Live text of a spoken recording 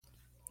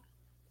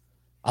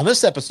On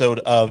this episode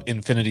of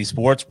Infinity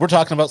Sports, we're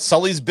talking about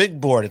Sully's big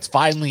board. It's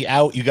finally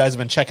out. You guys have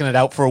been checking it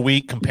out for a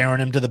week,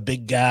 comparing him to the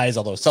big guys,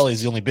 although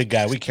Sully's the only big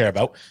guy we care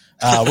about.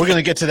 We're going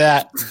to get to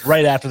that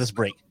right after this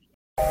break.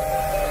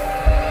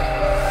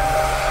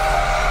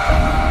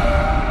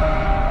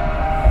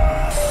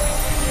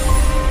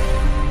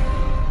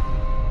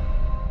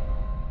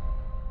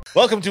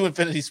 Welcome to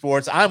Infinity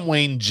Sports. I'm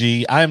Wayne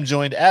G. I'm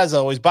joined, as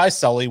always, by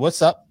Sully.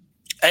 What's up?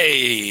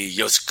 Hey,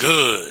 what's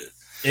good?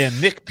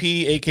 And Nick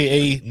P,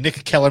 a.k.a.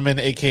 Nick Kellerman,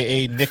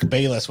 a.k.a. Nick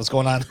Bayless. What's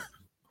going on?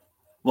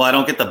 Well, I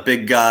don't get the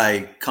big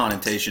guy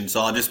connotation, so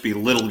I'll just be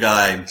little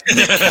guy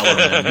Nick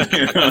Kellerman.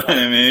 You know what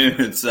I mean?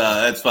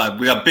 It's fine.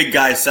 We got big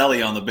guy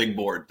Sully on the big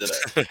board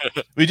today.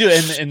 We do,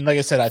 and like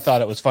I said, I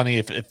thought it was funny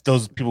if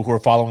those people who are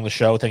following the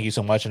show, thank you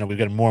so much. And we're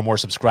getting more and more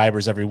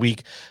subscribers every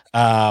week. You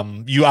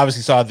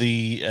obviously saw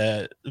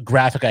the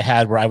graphic I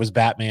had where I was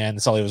Batman,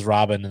 Sully was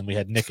Robin, and we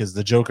had Nick as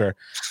the Joker.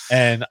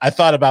 And I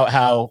thought about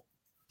how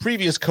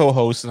previous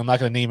co-hosts, and I'm not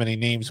going to name any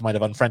names who might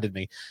have unfriended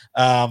me,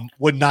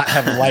 would not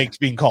have liked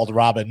being called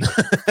Robin.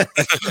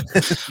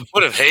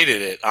 Would have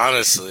hated it,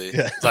 honestly.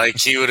 Yeah. Like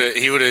he would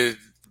have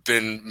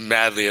been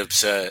madly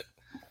upset.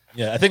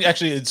 Yeah, I think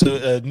actually,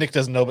 so Nick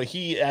doesn't know, but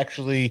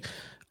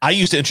I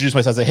used to introduce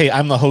myself, say, "Hey,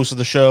 I'm the host of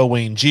the show,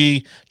 Wayne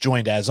G,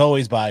 joined as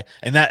always by,"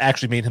 and that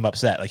actually made him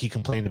upset. Like he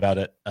complained about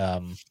it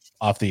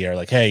off the air,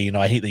 like, "Hey,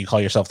 I hate that you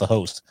call yourself the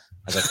host."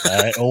 I was like,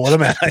 all right, well, what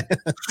am I?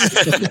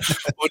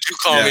 What'd you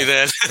call me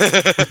then?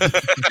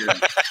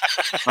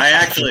 I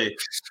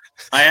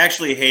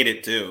actually hate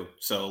it too.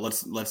 So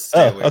let's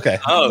stay away. Okay.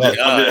 Oh, well,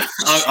 God.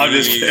 I'm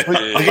just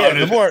kidding. Again,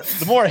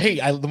 the more I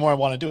hate, the more I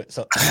want to do it.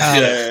 So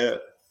Yeah.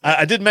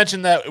 I did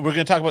mention that we're going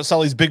to talk about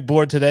Sully's big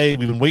board today.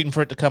 We've been waiting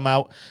for it to come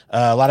out.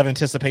 A lot of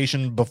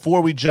anticipation. Before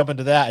we jump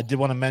into that, I did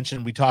want to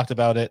mention we talked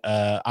about it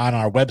on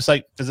our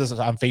website. Visit us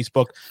on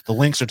Facebook. The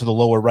links are to the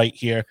lower right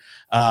here.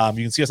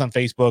 You can see us on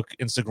Facebook,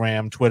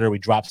 Instagram, Twitter. We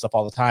drop stuff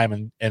all the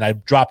time. And I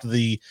dropped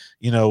the,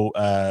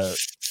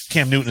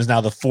 Cam Newton is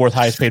now the fourth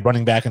highest paid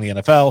running back in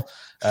the NFL.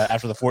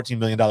 After the $14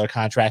 million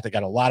contract, it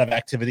got a lot of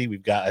activity.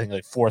 We've got, I think,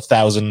 like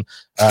 4,000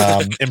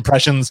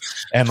 impressions,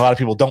 and a lot of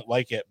people don't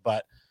like it,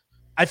 but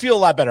I feel a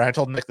lot better. I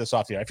told Nick this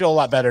off the air. I feel a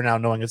lot better now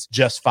knowing it's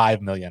just $5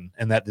 million,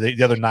 and that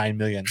the other $9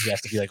 million he has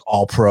to be like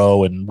all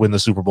pro and win the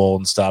Super Bowl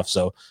and stuff.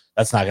 So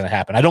that's not going to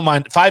happen. I don't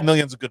mind. $5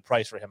 million is a good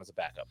price for him as a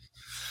backup.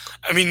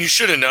 I mean, you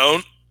should have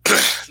known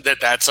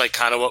that's like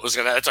kind of what was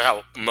going to. That's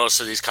how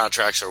most of these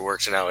contracts are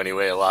working out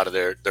anyway. A lot of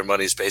their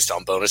money is based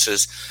on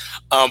bonuses,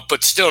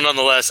 but still,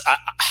 nonetheless,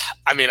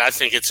 I mean, I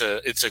think it's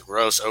a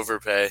gross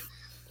overpay.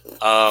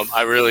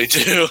 I really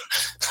do.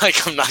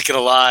 Like, I'm not going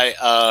to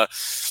lie.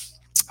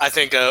 I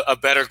think a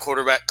better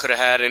quarterback could have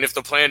had, and if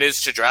the plan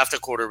is to draft a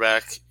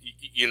quarterback,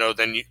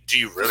 then do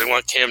you really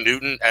want Cam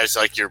Newton as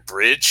like your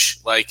bridge?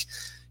 Like,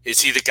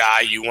 is he the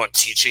guy you want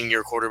teaching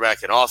your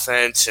quarterback an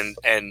offense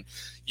and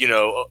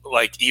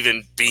like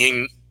even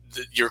being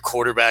your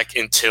quarterback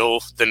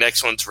until the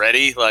next one's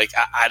ready? Like,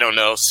 I don't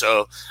know.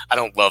 So I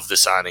don't love the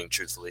signing,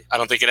 truthfully. I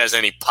don't think it has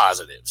any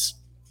positives.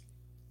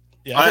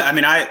 Yeah, I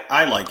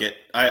like it.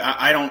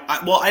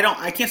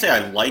 I can't say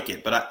I like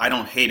it, but I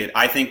don't hate it.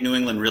 I think New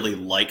England really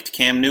liked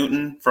Cam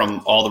Newton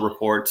from all the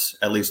reports,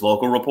 at least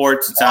local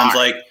reports. It sounds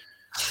like,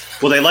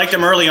 well, they liked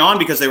him early on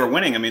because they were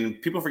winning. I mean,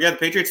 people forget the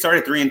Patriots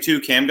started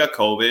 3-2. Cam got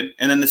COVID,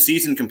 and then the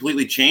season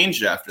completely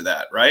changed after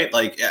that, right?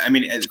 Like, I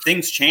mean,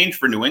 things changed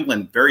for New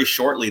England very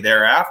shortly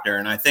thereafter,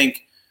 and I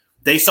think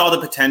they saw the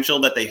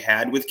potential that they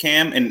had with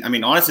Cam. And I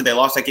mean, honestly, they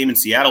lost that game in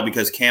Seattle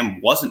because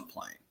Cam wasn't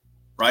playing.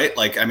 Right,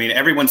 like, I mean,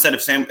 everyone said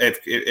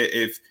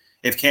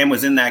if Cam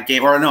was in that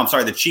game, or no, I'm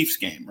sorry, the Chiefs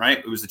game, right?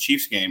 It was the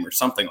Chiefs game or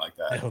something like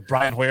that. Yeah,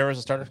 Brian Hoyer as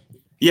a starter.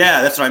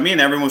 Yeah, that's what I mean.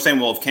 Everyone was saying,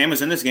 well, if Cam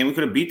was in this game, we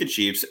could have beat the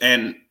Chiefs,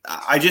 and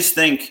I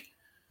think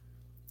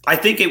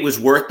it was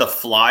worth the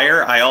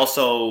flyer.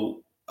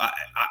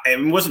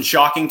 It wasn't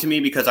shocking to me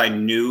because I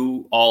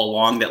knew all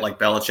along that like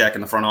Belichick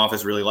and the front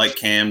office really liked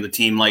Cam, the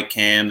team liked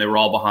Cam, they were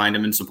all behind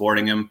him and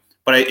supporting him.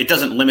 But it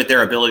doesn't limit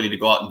their ability to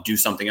go out and do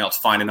something else,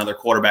 find another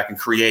quarterback, and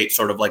create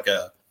sort of like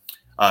a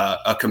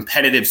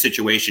competitive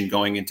situation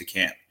going into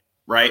camp,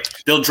 right?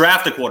 They'll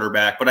draft a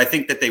quarterback, but I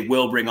think that they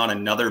will bring on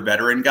another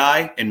veteran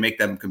guy and make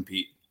them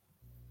compete.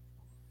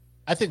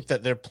 I think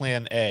that their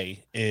plan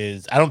A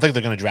is, I don't think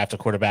they're going to draft a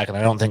quarterback, and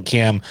I don't think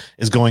Cam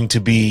is going to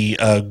be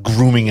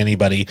grooming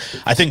anybody.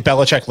 I think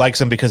Belichick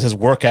likes him because his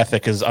work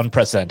ethic is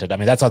unprecedented. I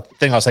mean, that's a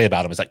thing I'll say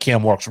about him is that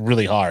Cam works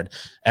really hard.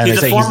 And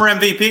he's a former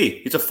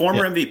MVP. He's a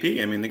former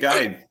MVP. I mean, the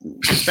guy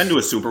has been to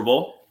a Super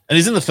Bowl. And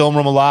he's in the film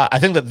room a lot. I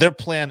think that their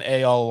plan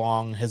A all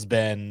along has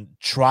been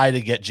try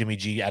to get Jimmy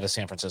G out of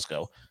San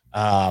Francisco.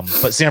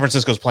 But San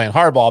Francisco's playing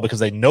hardball because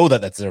they know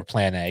that that's their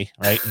plan A,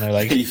 right? And they're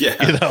like,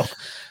 yeah.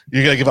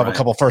 You're going to give up a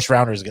couple first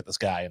rounders to get this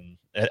guy. And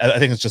I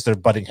think it's just they're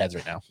butting heads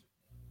right now.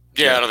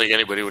 Yeah, I don't think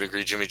anybody would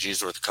agree Jimmy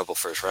G's worth a couple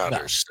first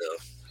rounders. No.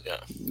 So,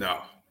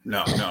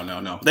 yeah.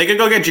 No. They could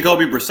go get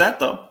Jacoby Brissett,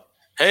 though.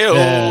 Hey,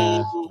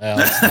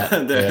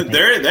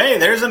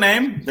 there's a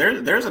name.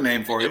 There's a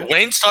name for you.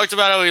 Wayne's talked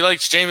about how he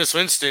likes Jameis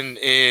Winston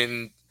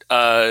in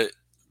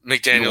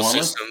McDaniel's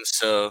system.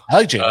 So I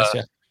like Jameis,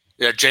 yeah.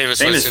 Yeah,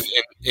 Jameis was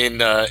in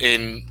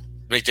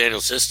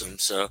McDaniel's system.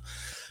 So,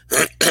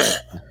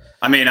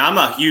 I mean, I'm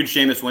a huge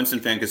Jameis Winston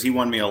fan because he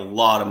won me a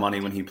lot of money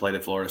when he played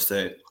at Florida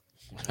State.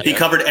 He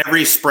covered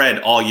every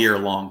spread all year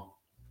long.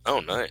 Oh,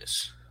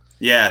 nice.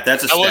 Yeah,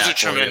 that was a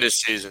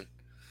tremendous season.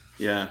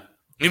 Yeah.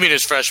 You mean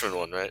his freshman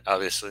one, right?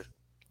 Obviously.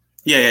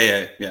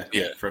 Yeah.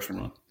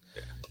 Freshman one.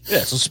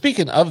 Yeah, so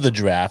speaking of the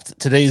draft,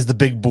 today's the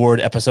big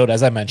board episode.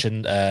 As I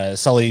mentioned,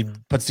 Sully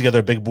puts together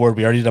a big board.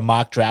 We already did a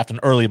mock draft,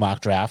 an early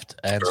mock draft.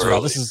 And so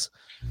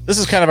this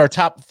is kind of our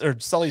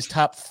Sully's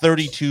top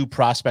 32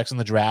 prospects in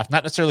the draft.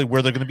 Not necessarily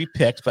where they're going to be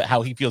picked, but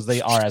how he feels they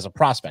are as a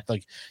prospect.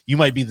 Like, you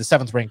might be the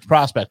 7th ranked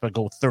prospect, but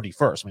go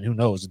 31st. I mean, who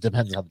knows? It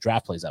depends on how the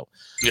draft plays out.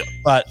 Yeah.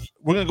 But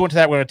we're going to go into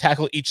that. We're going to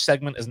tackle each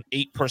segment as an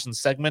 8-person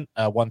segment,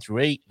 1 through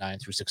 8, 9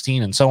 through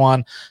 16, and so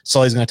on.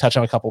 Sully's going to touch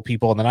on a couple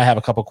people, and then I have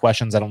a couple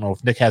questions. I don't know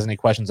if Nick has any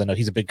questions. I know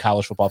he's a big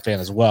college football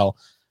fan as well.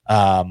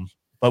 But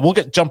we'll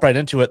jump right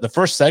into it. The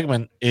first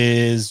segment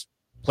is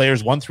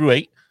players 1 through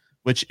 8.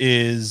 Which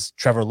is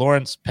Trevor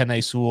Lawrence,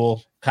 Penei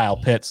Sewell, Kyle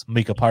Pitts,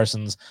 Micah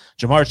Parsons,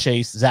 Ja'Marr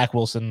Chase, Zach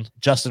Wilson,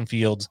 Justin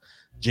Fields,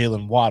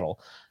 Jalen Waddle.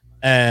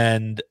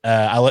 And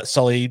I'll let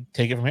Sully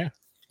take it from here.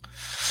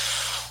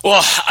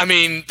 Well, I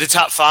mean, the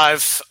top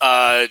 5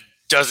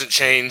 doesn't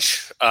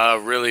change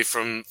really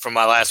from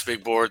my last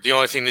big board. The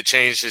only thing that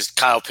changed is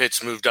Kyle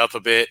Pitts moved up a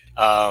bit.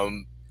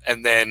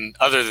 And then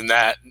other than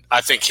that,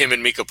 I think him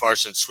and Micah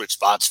Parsons switched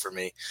spots for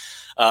me.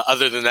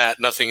 Other than that,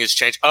 nothing has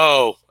changed.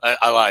 Oh,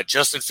 I lied.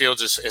 Justin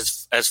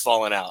Fields has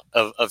fallen out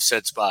of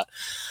said spot.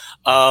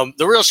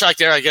 The real shock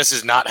there, I guess,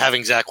 is not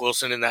having Zach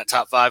Wilson in that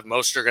top 5.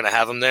 Most are going to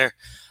have him there.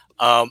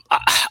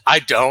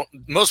 I don't.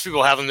 Most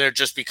people have him there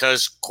just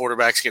because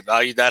quarterbacks get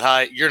valued that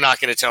high. You're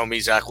not going to tell me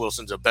Zach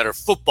Wilson's a better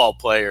football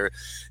player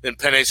than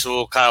Penei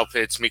Sewell, Kyle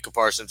Pitts, Micah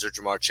Parsons, or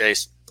Ja'Marr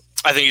Chase.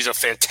 I think he's a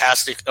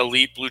fantastic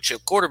elite blue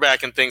chip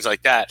quarterback and things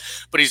like that.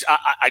 But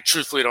I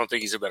truthfully don't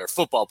think he's a better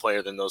football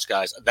player than those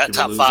guys. That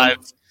top 5.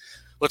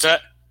 What's that?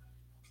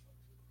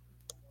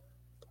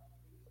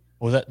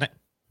 What was that?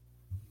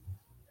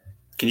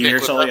 Can you hear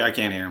Sully? I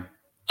can't hear him.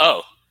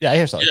 Oh. Yeah, I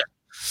hear Sully.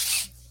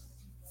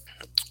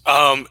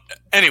 Yeah.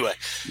 Anyway,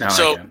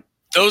 so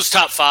those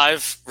top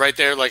 5 right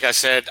there, like I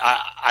said,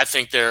 I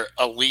think they're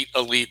elite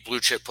blue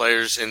chip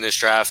players in this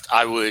draft.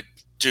 I would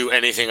do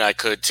anything I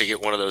could to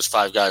get one of those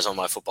 5 guys on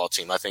my football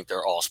team. I think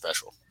they're all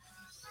special.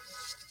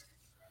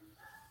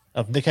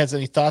 If Nick has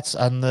any thoughts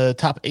on the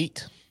top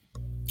 8?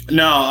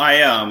 No,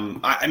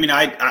 I mean,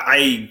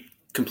 I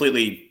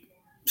completely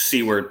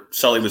see where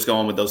Sully was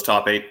going with those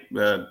top 8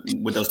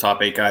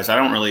 guys.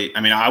 I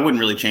wouldn't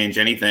really change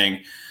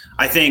anything.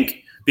 I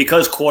think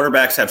because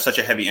quarterbacks have such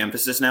a heavy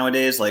emphasis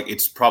nowadays, like,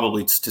 it's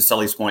probably, to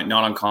Sully's point,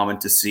 not uncommon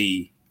to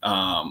see,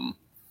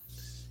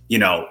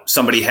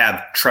 somebody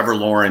have Trevor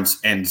Lawrence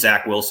and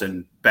Zach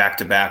Wilson back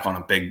to back on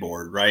a big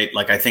board, right?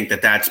 Like, I think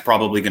that's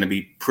probably going to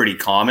be pretty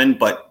common.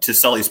 But to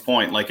Sully's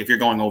point, like, if you're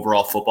going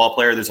overall football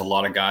player, there's a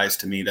lot of guys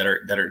to me that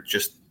are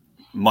just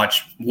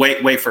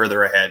way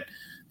further ahead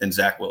than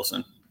Zach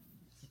Wilson.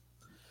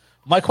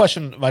 My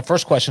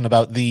first question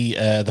about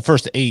the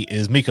first 8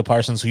 is Micah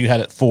Parsons, who you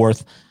had at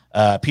 4th.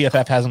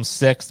 PFF has him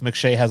 6th.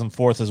 McShay has him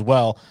 4th as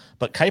well.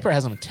 But Kuiper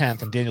has him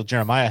 10th, and Daniel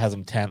Jeremiah has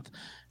him 10th.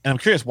 And I'm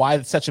curious why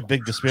it's such a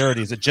big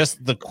disparity. Is it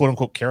just the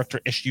quote-unquote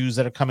character issues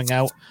that are coming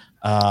out?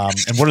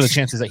 And what are the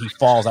chances that he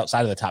falls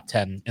outside of the top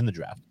 10 in the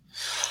draft?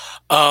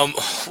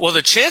 Well,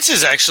 the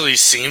chances actually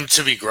seem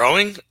to be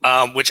growing,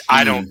 which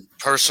I don't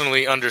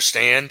personally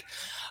understand.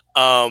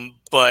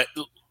 But,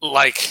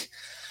 like,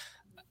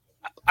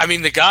 I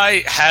mean, the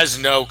guy has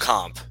no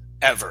comp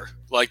ever.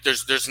 Like,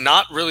 there's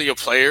not really a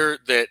player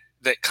that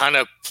kind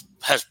of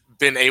has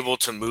been able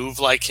to move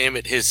like him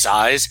at his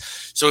size.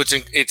 So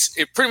it's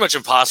pretty much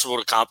impossible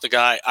to comp the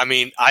guy. I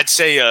mean, I'd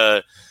say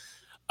a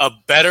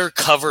better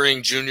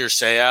covering Junior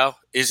Seau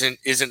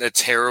isn't a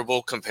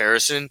terrible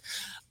comparison.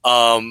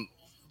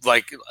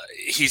 Like,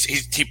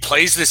 he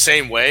plays the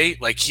same way.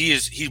 Like,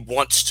 he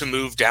wants to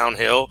move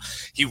downhill.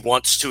 He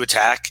wants to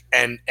attack,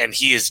 and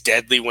he is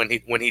deadly when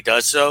he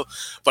does so.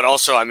 But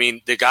also, I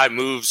mean, the guy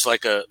moves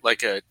like a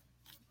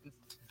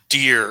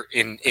deer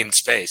in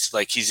space.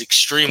 Like, he's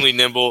extremely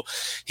nimble.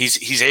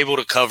 He's able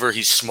to cover.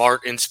 He's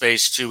smart in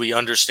space too. He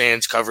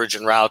understands coverage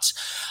and routes.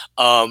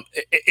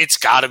 It's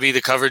got to be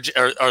the coverage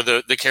or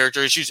the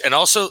character issues. And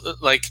also,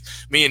 like,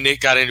 me and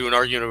Nick got into an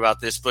argument about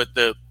this, but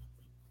the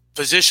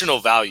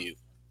positional value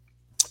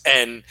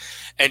and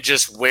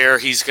just where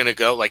he's going to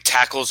go, like,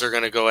 tackles are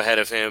going to go ahead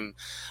of him.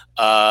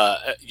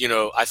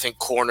 I think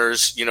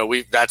corners,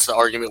 that's the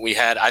argument we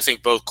had. I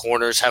think both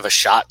corners have a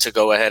shot to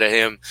go ahead of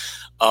him.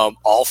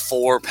 All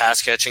 4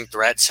 pass catching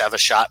threats have a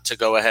shot to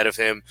go ahead of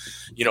him.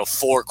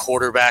 4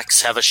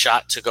 quarterbacks have a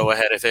shot to go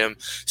ahead of him.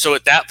 So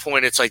at that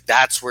point, it's like,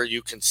 that's where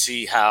you can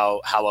see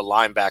how a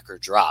linebacker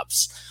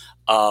drops.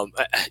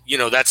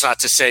 That's not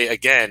to say,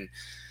 again,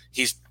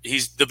 he's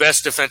the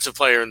best defensive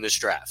player in this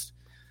draft.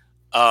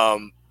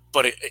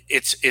 But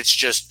it's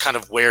just kind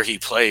of where he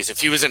plays. If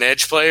he was an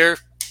edge player,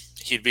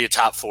 he'd be a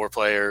top 4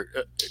 player.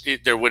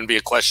 There wouldn't be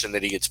a question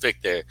that he gets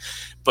picked there.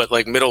 But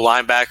like middle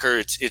linebacker,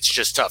 it's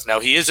just tough. Now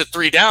he is a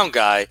 3-down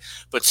guy,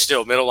 but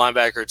still middle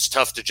linebacker, it's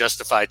tough to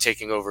justify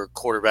taking over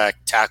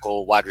quarterback,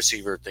 tackle, wide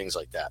receiver, things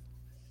like that.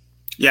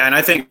 Yeah, and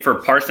I think for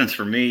Parsons,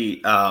 for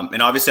me,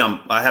 and obviously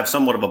I have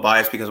somewhat of a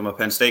bias because I'm a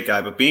Penn State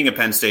guy, but being a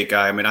Penn State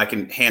guy, I mean, I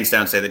can hands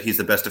down say that he's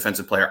the best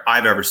defensive player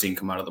I've ever seen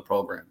come out of the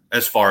program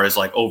as far as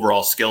like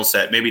overall skill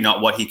set, maybe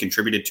not what he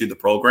contributed to the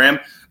program,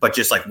 but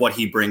just like what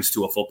he brings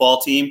to a football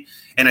team.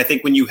 And I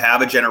think when you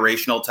have a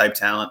generational type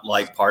talent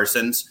like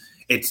Parsons,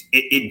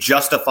 it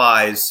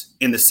justifies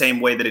in the same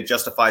way that it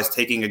justifies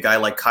taking a guy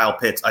like Kyle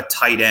Pitts, a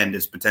tight end,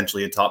 as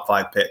potentially a top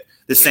 5 pick.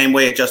 The same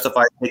way it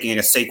justifies taking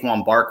a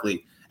Saquon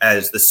Barkley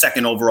as the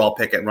 2nd overall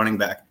pick at running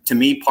back. To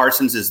me,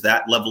 Parsons is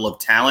that level of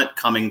talent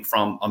coming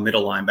from a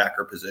middle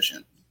linebacker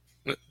position.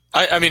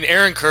 I mean,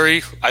 Aaron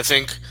Curry, I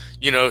think,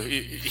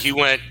 he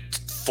went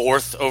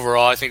 4th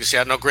overall, I think, to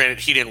Seattle. Now,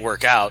 granted, he didn't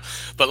work out,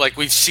 but like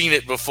we've seen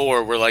it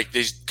before where like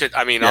these could,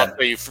 I mean, I'll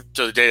tell you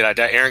to the day that I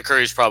die, Aaron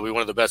Curry is probably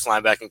one of the best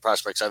linebacking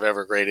prospects I've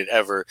ever graded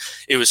ever.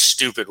 It was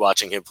stupid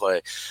watching him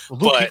play. Well,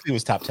 Luke Kuechly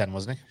was top 10,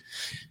 wasn't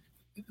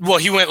he? Well,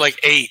 he went like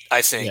 8,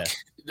 I think. Yeah.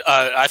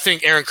 I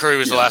think Aaron Curry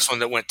was the last one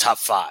that went top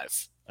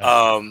 5.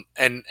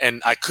 And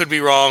I could be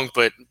wrong,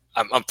 but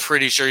I'm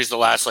pretty sure he's the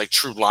last like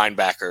true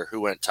linebacker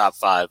who went top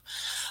 5.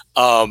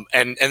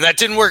 And that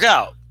didn't work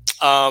out.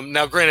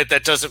 Now, granted,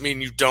 that doesn't mean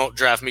you don't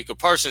draft Micah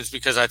Parsons,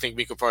 because I think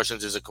Micah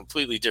Parsons is a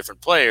completely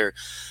different player.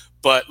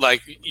 But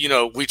like,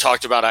 we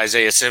talked about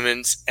Isaiah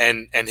Simmons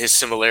and his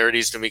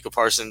similarities to Micah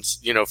Parsons,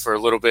 for a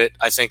little bit,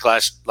 I think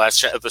last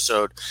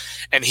episode,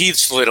 and he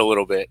slid a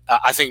little bit.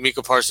 I think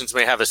Micah Parsons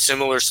may have a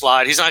similar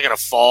slide. He's not going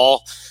to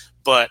fall,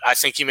 but I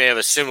think he may have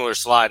a similar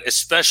slide,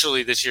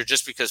 especially this year,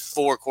 just because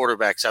 4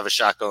 quarterbacks have a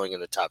shot going in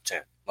the top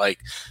 10.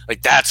 Like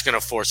that's going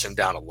to force him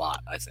down a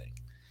lot, I think.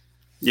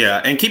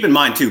 Yeah, and keep in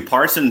mind too,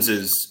 Parsons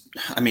is,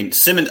 I mean,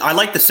 Simmons. I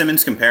like the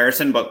Simmons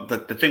comparison, but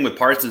the thing with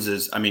Parsons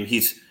is, I mean,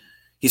 he's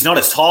not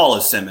as tall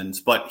as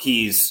Simmons, but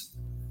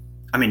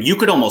you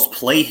could almost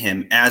play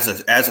him as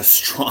a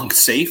strong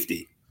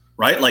safety,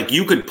 right? Like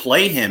you could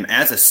play him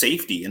as a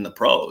safety in the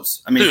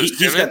pros. I mean,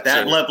 he's got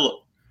that level of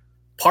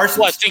Parsons.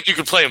 Well, I think you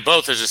could play them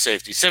both as a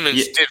safety.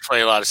 Simmons did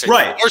play a lot of safety.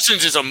 Right.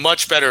 Parsons is a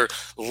much better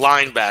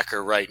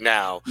linebacker right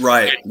now.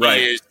 Right.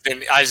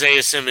 Than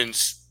Isaiah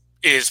Simmons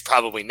is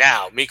probably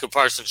now. Micah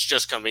Parsons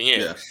just coming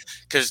in,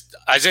 because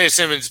Isaiah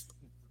Simmons'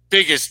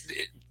 biggest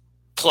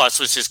plus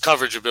was his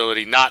coverage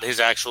ability, not his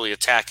actually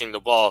attacking the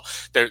ball.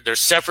 They're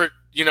separate,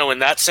 in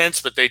that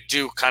sense, but they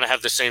do kind of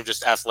have the same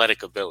just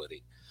athletic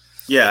ability.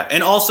 Yeah,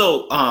 and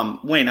also,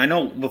 Wayne, I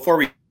know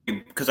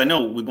because I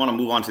know we want to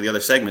move on to the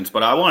other segments,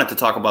 but I wanted to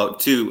talk about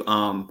too,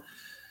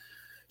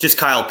 just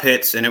Kyle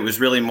Pitts, and it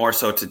was really more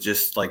so to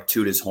just like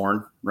toot his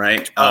horn,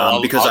 right?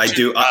 Because I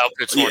do Kyle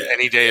Pitts horn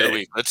any day of the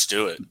week. Let's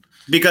do it.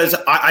 Because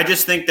I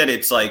just think that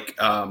it's like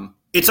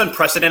it's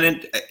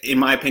unprecedented, in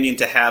my opinion,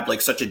 to have like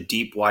such a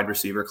deep wide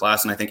receiver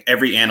class. And I think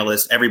every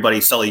analyst,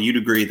 everybody, Sully, you'd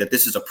agree that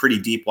this is a pretty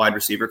deep wide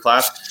receiver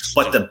class.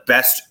 But the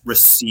best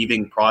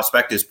receiving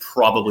prospect is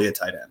probably a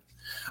tight end.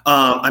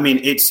 I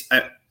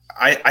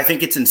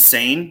think it's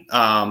insane.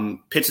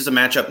 Pitts is a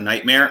matchup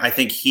nightmare. I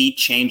think he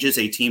changes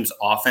a team's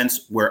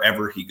offense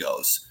wherever he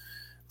goes.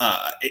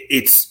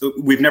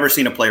 We've never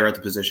seen a player at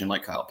the position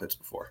like Kyle Pitts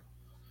before.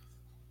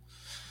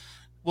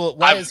 Well,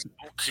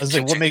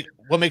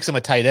 what makes him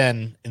a tight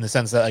end in the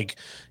sense that like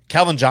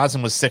Calvin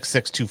Johnson was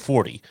 6'6",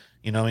 240,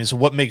 so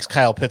what makes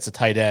Kyle Pitts a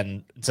tight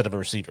end instead of a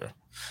receiver?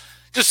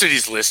 Just that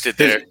he's listed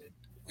there.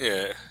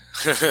 Yeah.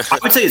 I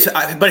would say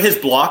but his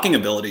blocking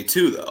ability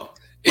too, though.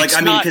 Like,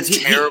 because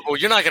he's terrible.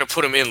 You're not going to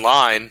put him in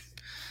line.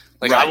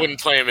 Like right. I wouldn't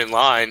play him in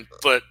line,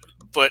 but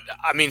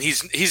I mean,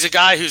 he's a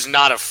guy who's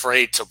not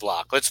afraid to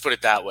block. Let's put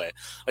it that way.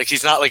 Like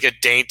he's not like a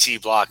dainty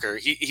blocker.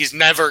 He's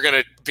never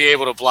going to be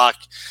able to block,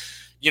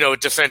 a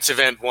defensive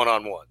end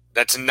one-on-one.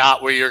 That's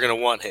not where you're going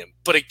to want him.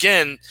 But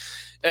again,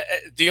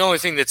 the only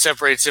thing that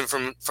separates him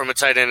from a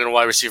tight end and a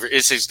wide receiver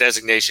is his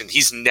designation.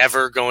 He's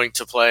never going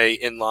to play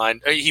in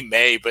line. He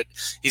may, but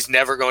he's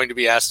never going to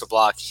be asked to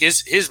block.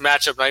 His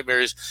matchup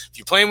nightmare is if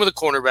you play him with a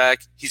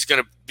cornerback, he's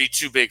going to be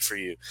too big for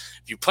you.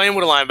 If you play him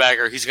with a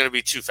linebacker, he's going to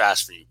be too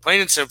fast for you.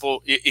 Plain and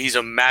simple, he's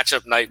a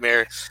matchup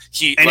nightmare.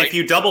 If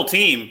you double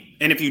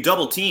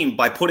team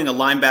by putting a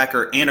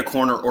linebacker and a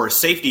corner or a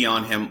safety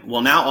on him,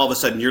 well, now all of a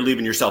sudden you're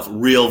leaving yourself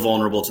real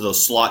vulnerable to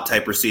those slot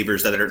type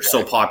receivers that are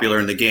so popular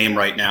in the game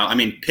right now. I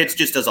mean, Pitts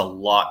just does a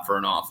lot for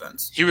an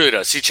offense. He really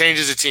does. He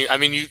changes the team. I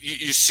mean, you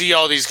see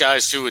all these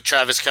guys too with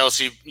Travis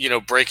Kelce,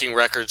 breaking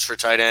records for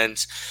tight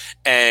ends,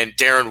 and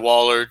Darren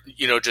Waller,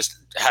 just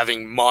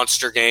having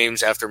monster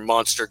games after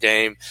monster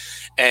game,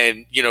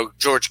 and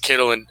George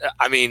Kittle, and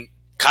I mean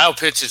Kyle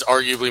Pitts is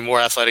arguably more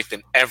athletic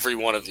than every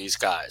one of these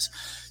guys.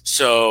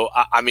 So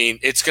I mean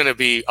it's going to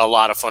be a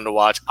lot of fun to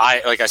watch.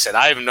 Like I said,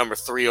 I have him number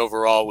 3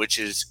 overall, which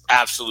is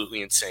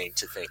absolutely insane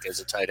to think as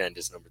a tight end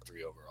is number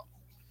 3 overall.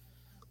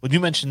 When you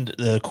mentioned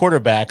the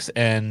quarterbacks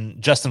and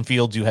Justin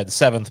Fields, you had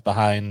 7th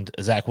behind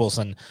Zach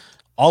Wilson.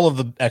 all of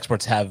the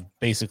experts have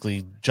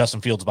basically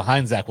Justin Fields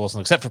behind Zach Wilson,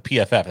 except for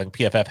PFF. I think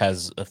PFF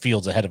has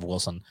Fields ahead of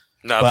Wilson.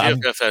 No,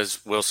 PFF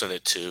has Wilson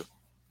at 2.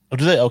 Oh,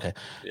 do they? Okay.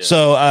 Yeah.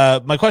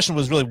 So my question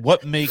was really,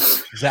 what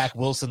makes Zach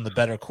Wilson the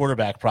better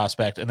quarterback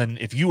prospect? And then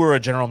if you were a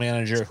general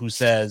manager who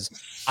says,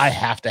 I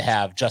have to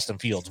have Justin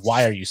Fields,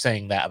 why are you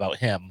saying that about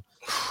him?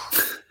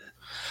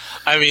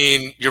 I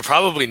mean, you're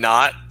probably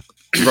not.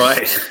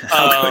 Right.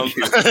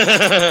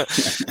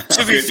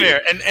 To be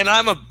fair, and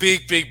I'm a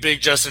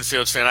big Justin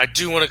Fields fan. I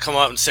do want to come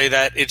out and say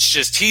that. It's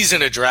just he's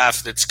in a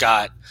draft that's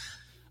got,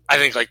 I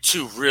think, like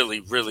 2 really,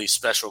 really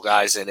special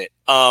guys in it.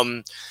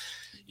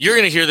 You're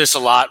going to hear this a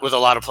lot with a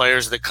lot of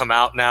players that come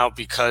out now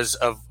because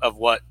of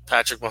what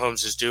Patrick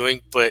Mahomes is doing,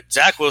 but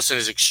Zach Wilson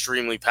is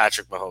extremely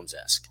Patrick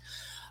Mahomes-esque.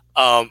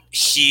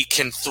 He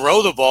can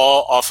throw the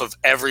ball off of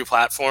every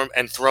platform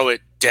and throw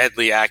it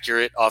deadly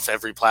accurate off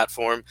every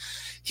platform.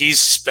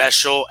 He's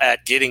special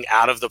at getting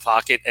out of the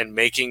pocket and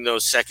making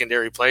those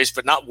secondary plays,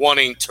 but not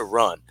wanting to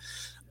run,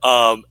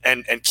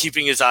 and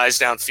keeping his eyes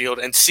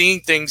downfield and seeing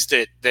things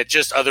that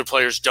just other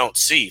players don't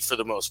see for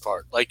the most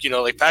part. Like,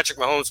 like Patrick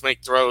Mahomes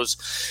make throws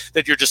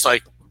that you're just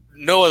like,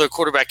 no other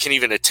quarterback can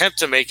even attempt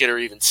to make it or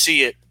even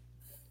see it.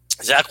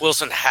 Zach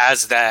Wilson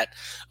has that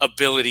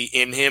ability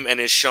in him and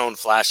has shown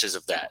flashes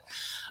of that.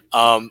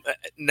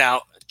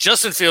 Now,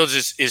 Justin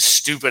Fields is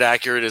stupid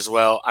accurate as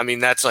well. I mean,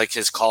 that's like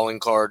his calling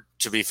card,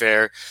 to be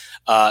fair.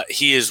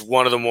 He is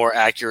one of the more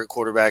accurate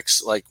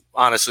quarterbacks, like,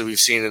 honestly, we've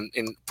seen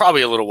in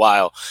probably a little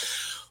while.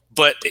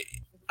 But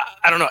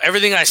I don't know.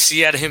 Everything I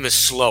see out of him is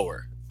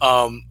slower.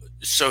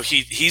 So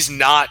he's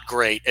not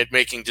great at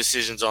making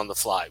decisions on the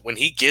fly. When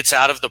he gets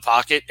out of the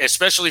pocket,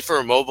 especially for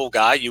a mobile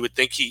guy, you would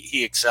think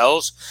he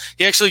excels.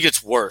 He actually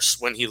gets worse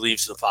when he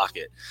leaves the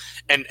pocket.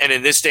 And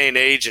in this day and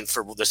age, and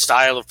for the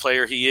style of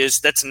player he is,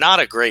 that's not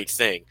a great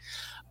thing.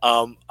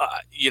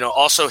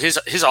 Also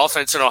his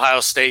offense in Ohio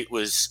State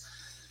was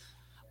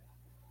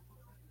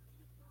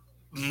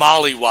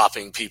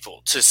molly-whopping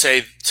people, to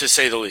say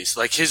the least.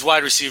 Like, his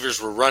wide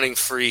receivers were running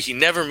free. He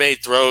never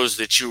made throws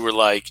that you were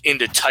like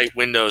into tight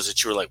windows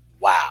that you were like,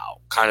 wow,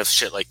 kind of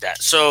shit like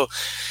that. So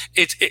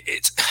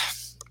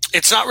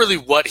it's not really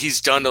what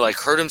he's done to like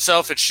hurt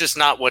himself. It's just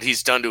not what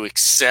he's done to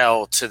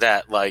excel to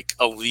that like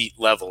elite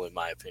level, in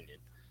my opinion.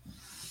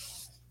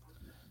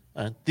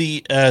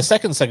 The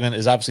second segment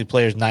is obviously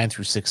players 9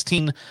 through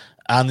 16.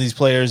 On these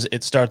players,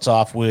 it starts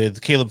off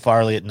with Caleb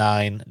Farley at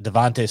 9,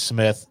 Devontae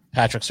Smith,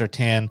 Patrick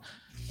Surtain,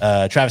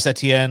 Travis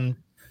Etienne,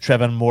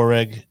 Trevon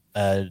Moehrig,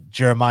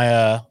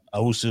 Jeremiah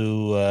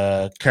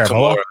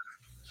Owusu-Koramoah,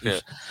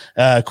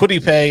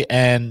 Kwity Paye,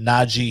 and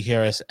Najee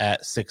Harris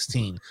at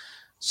 16.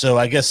 So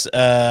I guess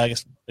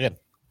again,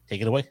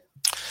 take it away.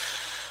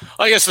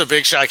 I guess the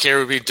big shock here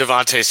would be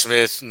Devontae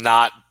Smith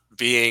not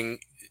being,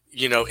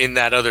 in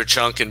that other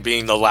chunk and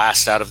being the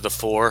last out of the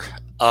 4.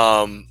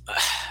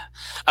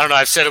 I don't know.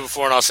 I've said it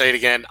before and I'll say it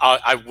again.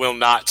 I will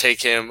not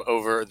take him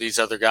over these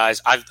other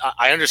guys.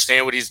 I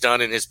understand what he's done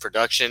in his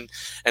production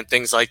and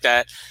things like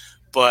that.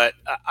 But,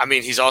 I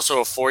mean, he's also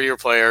a 4-year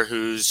player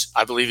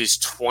I believe he's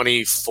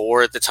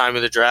 24 at the time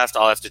of the draft.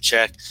 I'll have to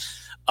check.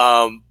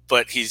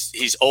 But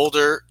he's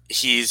older.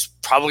 He's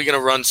probably going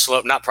to run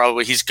slow. Not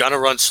probably. He's going to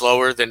run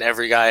slower than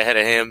every guy ahead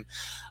of him.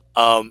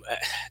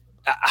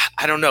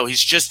 I don't know. He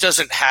just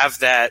doesn't have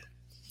the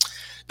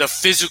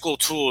physical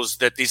tools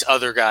that these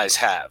other guys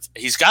have.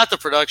 He's got the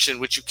production,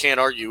 which you can't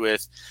argue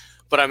with.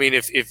 But, I mean,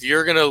 if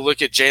you're going to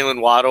look at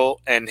Jalen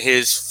Waddle and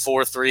his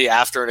 4.3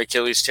 after an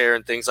Achilles tear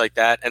and things like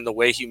that, and the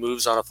way he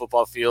moves on a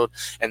football field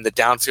and the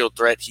downfield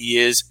threat he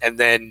is, and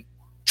then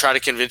try to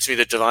convince me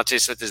that Devontae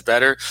Smith is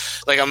better,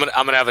 like, I'm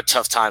gonna have a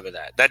tough time with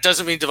that. That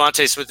doesn't mean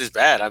Devontae Smith is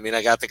bad. I mean,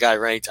 I got the guy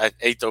ranked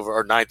 8th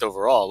or 9th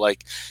overall.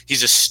 Like,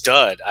 he's a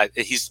stud.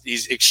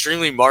 He's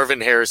extremely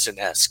Marvin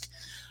Harrison-esque.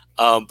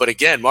 But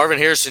again, Marvin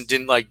Harrison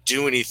didn't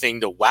do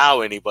anything to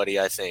wow anybody,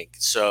 I think.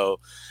 So,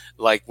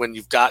 when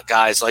you've got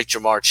guys like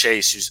Jamar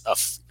Chase, who's a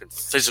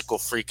physical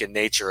freak in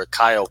nature, a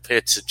Kyle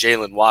Pitts, a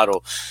Jalen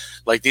Waddle,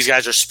 these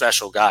guys are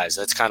special guys.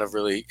 That's kind of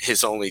really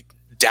his only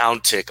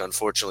downtick,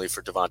 unfortunately,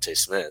 for Devontae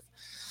Smith.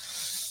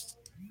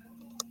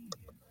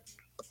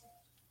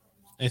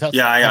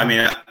 Yeah,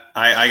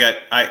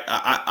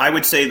 I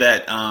would say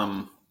that.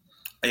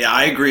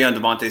 I agree on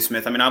Devontae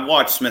Smith. I mean, I've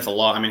watched Smith a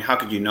lot. I mean, how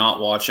could you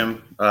not watch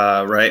him?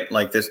 Right,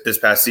 like this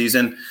past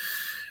season.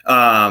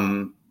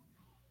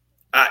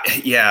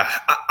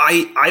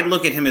 I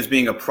look at him as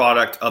being a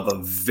product of a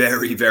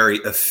very, very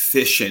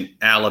efficient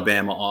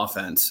Alabama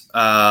offense.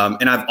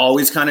 And I've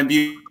always kind of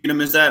viewed him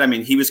as that. I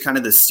mean, he was kind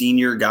of the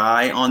senior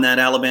guy on that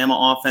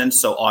Alabama offense.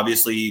 So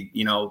obviously,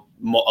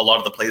 a lot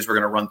of the plays were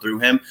going to run through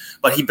him,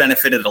 but he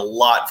benefited a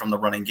lot from the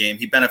running game.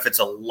 He benefits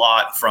a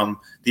lot from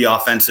the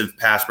offensive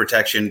pass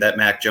protection that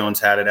Mac Jones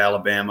had at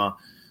Alabama.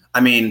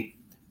 I mean,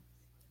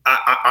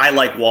 I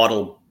like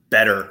Waddle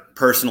better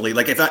personally.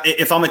 Like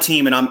if I'm a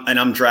team and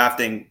I'm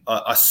drafting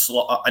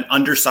an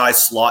undersized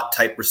slot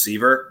type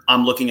receiver,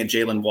 I'm looking at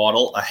Jalen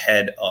Waddle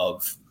ahead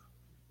of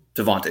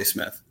Devontae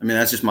Smith. I mean,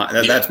 that's just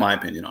that's my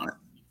opinion on it.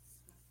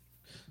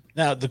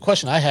 Now, the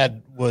question I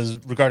had was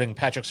regarding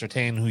Patrick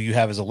Surtain, who you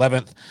have as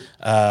 11th.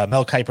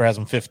 Mel Kiper has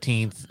him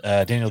 15th.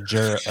 Daniel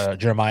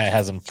Jeremiah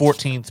has him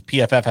 14th.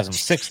 PFF has him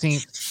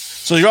 16th.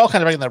 So you're all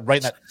kind of right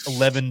in that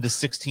 11 to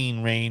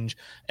 16 range.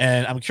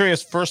 And I'm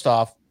curious, first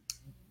off,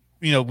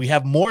 we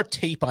have more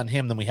tape on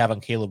him than we have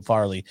on Caleb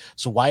Farley.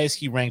 So why is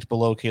he ranked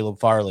below Caleb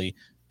Farley?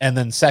 And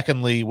then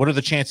secondly, what are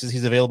the chances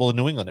he's available in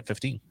New England at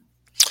 15?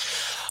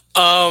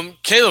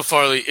 Caleb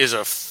Farley is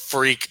a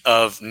freak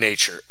of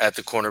nature at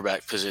the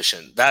cornerback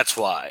position. That's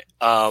why.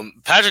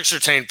 Patrick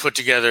Surtain put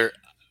together,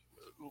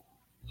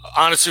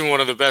 honestly, one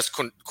of the best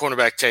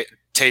cornerback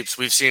tapes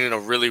we've seen in a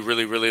really,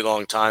 really, really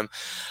long time.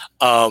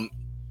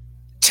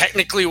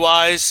 Technically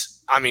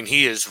wise, I mean,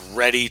 he is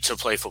ready to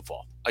play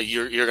football.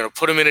 You're going to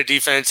put him in a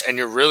defense, and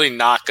you're really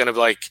not going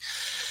to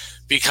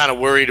be kind of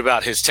worried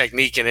about his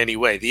technique in any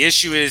way. The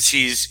issue is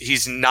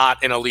he's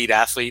not an elite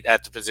athlete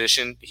at the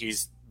position.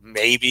 He's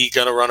maybe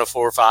going to run a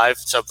 4.5,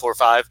 sub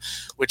 4.5,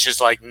 which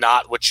is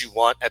not what you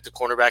want at the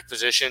cornerback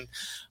position.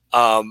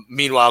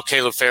 Meanwhile,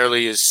 Caleb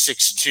Farley is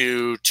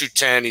 6'2",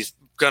 210. He's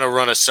going to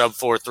run a sub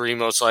 4.3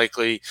 most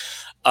likely.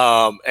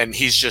 And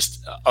he's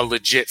just a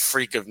legit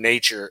freak of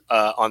nature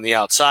on the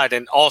outside,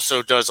 and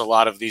also does a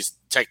lot of these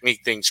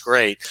technique things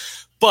great.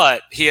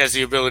 But he has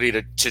the ability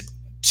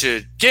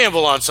to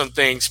gamble on some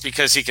things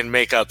because he can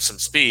make up some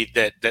speed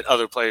that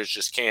other players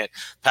just can't,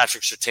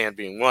 Patrick Surtain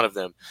being one of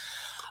them.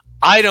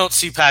 I don't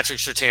see Patrick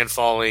Surtain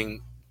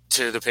falling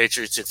to the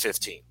Patriots at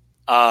 15.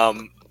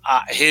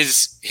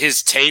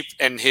 His tape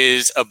and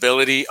his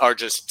ability are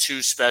just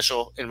too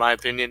special, in my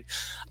opinion.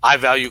 I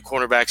value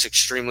cornerbacks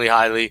extremely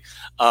highly.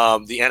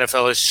 The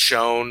NFL has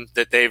shown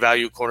that they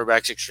value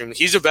cornerbacks extremely.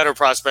 He's a better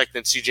prospect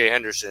than C.J.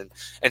 Henderson,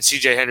 and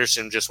C.J.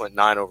 Henderson just went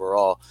 9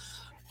 overall.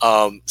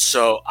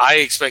 So I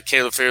expect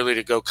Caleb Farley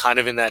to go kind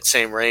of in that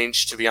same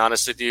range, to be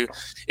honest with you.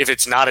 If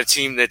it's not a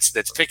team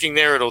that's picking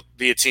there, it'll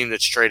be a team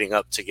that's trading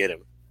up to get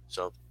him.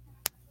 So,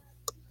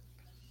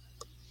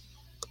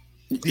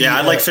 yeah,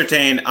 I like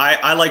Surtain.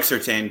 I like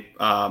Surtain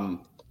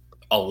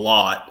a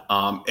lot,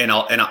 and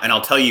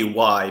I'll tell you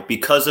why.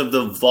 Because of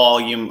the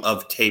volume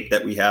of tape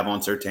that we have on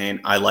Surtain,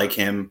 I like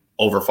him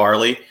over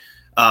Farley.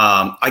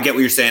 I get what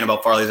you're saying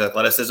about Farley's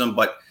athleticism,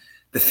 but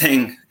the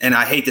thing, and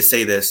I hate to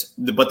say this,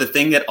 but the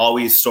thing that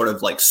always sort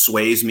of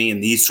sways me in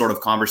these sort of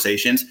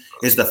conversations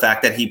is the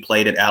fact that he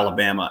played at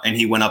Alabama and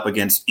he went up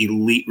against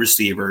elite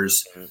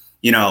receivers.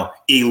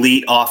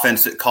 Elite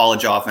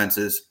college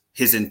offenses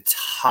his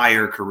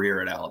entire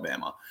career at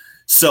Alabama.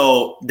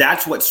 So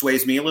that's what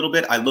sways me a little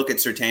bit. I look at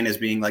Surtain as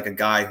being like a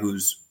guy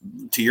who's,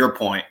 to your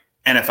point,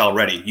 NFL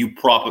ready. You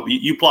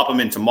plop him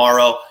in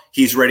tomorrow,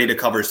 he's ready to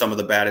cover some of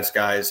the baddest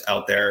guys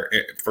out there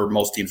for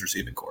most teams'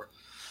 receiving corps.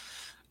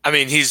 I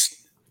mean,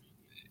 he's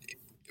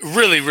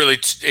really, really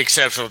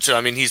exceptional too. I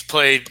mean, he's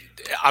played –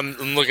 I'm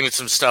looking at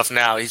some stuff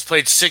now. He's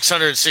played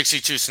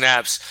 662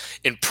 snaps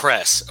in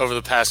press over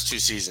the past 2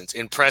 seasons,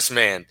 in press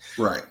man.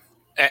 Right.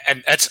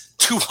 And that's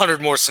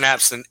 200 more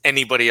snaps than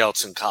anybody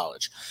else in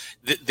college.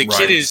 The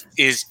kid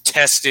is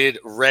tested,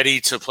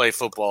 ready to play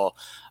football.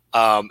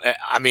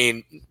 I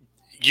mean,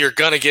 you're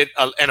going to get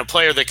a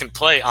player that can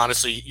play,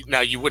 honestly.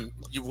 Now, you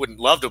wouldn't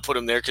love to put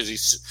him there because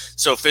he's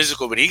so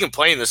physical, but he can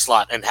play in the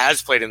slot and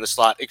has played in the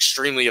slot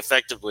extremely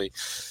effectively.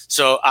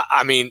 So,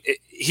 I mean,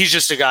 he's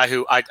just a guy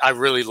who I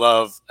really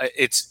love.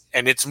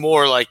 It's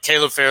more like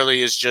Caleb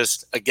Farley is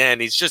just, again,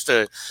 he's just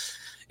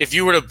if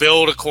you were to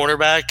build a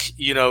cornerback,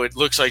 it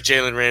looks like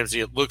Jalen Ramsey.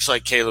 It looks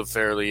like Caleb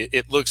Farley.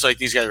 It looks like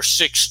these guys are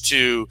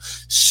 6'2",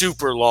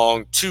 super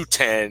long,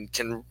 210,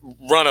 can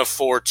run a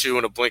 4.2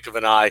 in a blink of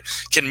an eye,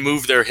 can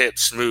move their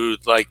hips smooth.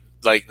 Like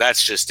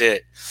that's just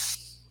it.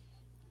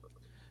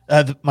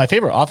 My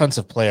favorite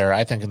offensive player,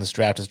 I think, in this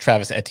draft is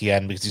Travis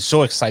Etienne because he's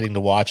so exciting to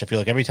watch. I feel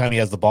like every time he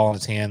has the ball in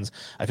his hands,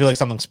 I feel like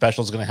something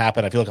special is going to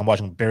happen. I feel like I'm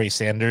watching Barry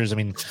Sanders. I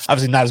mean,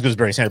 obviously not as good as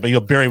Barry Sanders,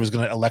 but Barry was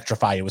going to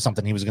electrify you with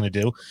something he was going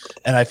to do.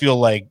 And I feel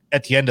like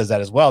Etienne does that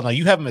as well. Now,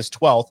 you have him as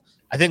 12th.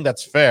 I think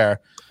that's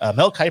fair.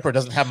 Mel Kiper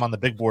doesn't have him on the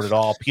big board at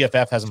all.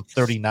 PFF has him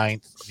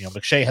 39th.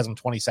 McShay has him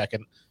 22nd.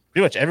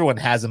 Pretty much everyone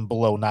has him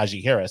below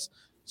Najee Harris.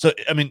 So,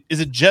 I mean, is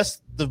it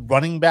just the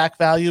running back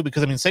value?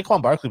 Because, I mean,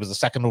 Saquon Barkley was the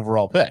 2nd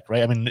overall pick,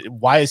 right? I mean,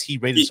 why is he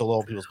rated so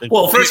low on people's big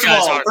board? Well, first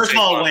of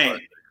all, Wayne.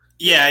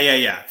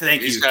 Yeah.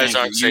 Thank you. These guys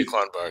aren't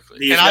Saquon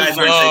Barkley. And I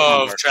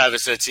love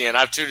Travis Etienne.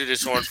 I've tooted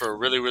his horn for a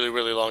really, really,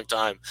 really long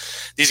time.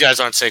 These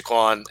guys aren't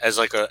Saquon as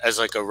like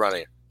a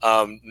runner.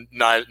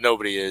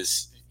 Nobody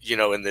is,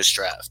 in this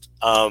draft.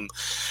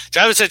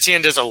 Travis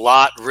Etienne does a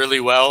lot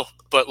really well,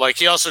 but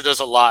he also does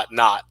a lot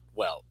not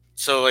well.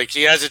 So,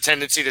 he has a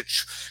tendency to,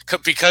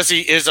 because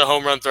he is a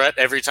home run threat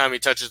every time he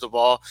touches the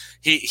ball,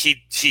 he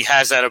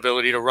has that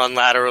ability to run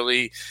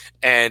laterally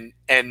and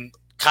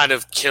kind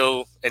of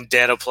kill and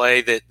dead a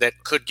play that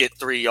could get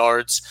 3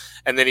 yards,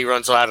 and then he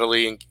runs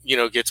laterally and,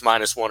 gets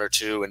 -1 or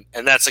 2,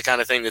 and that's the kind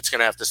of thing that's going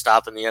to have to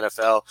stop in the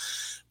NFL.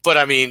 But,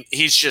 I mean,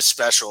 he's just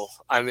special.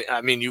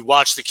 I mean, you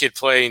watch the kid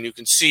play and you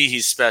can see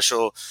he's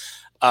special.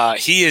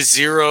 He is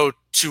 0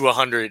 to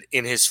 100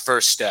 in his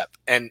first step.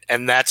 And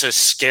that's a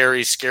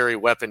scary, scary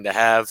weapon to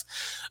have.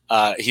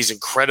 He's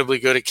incredibly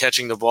good at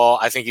catching the ball.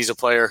 I think he's a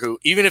player who,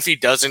 even if he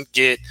doesn't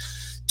get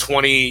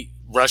 20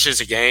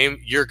 rushes a game,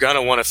 you're going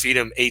to want to feed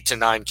him 8 to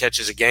 9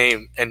 catches a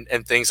game and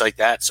things like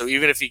that. So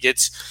even if he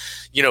gets,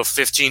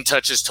 15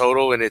 touches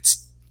total and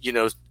it's,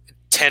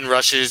 10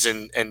 rushes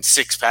and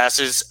 6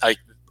 passes,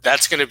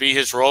 that's going to be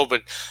his role,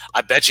 but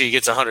I bet you he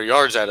gets 100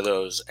 yards out of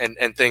those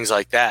and things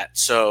like that.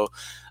 So,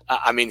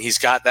 he's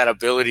got that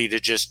ability to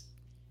just,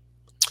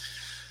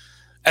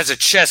 as a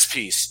chess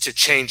piece, to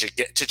change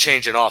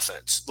an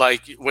offense.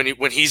 Like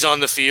when he's on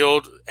the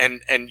field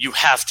and you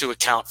have to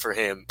account for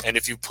him. And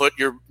if you put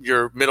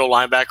your middle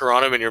linebacker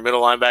on him and your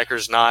middle linebacker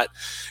is not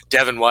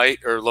Devin White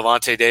or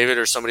Levante David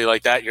or somebody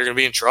like that, you're going to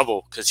be in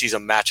trouble because he's a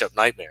matchup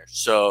nightmare.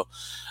 So,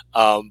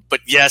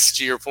 but yes,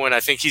 to your point, I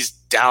think he's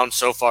down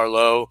so far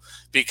low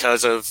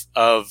because of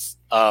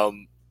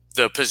the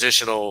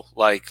positional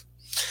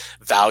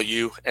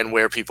value and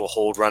where people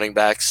hold running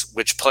backs,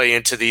 which play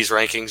into these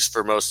rankings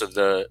for most of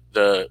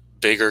the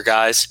bigger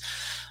guys.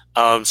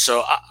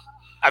 So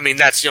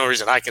that's the only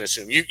reason I can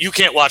assume. You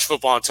can't watch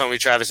football and tell me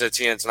Travis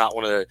Etienne's not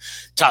one of the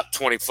top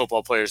 20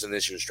 football players in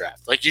this year's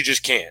draft. You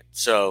just can't.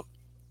 So.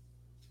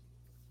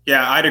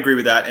 Yeah, I'd agree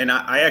with that. And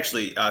I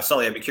actually,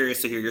 Sully, I'd be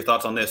curious to hear your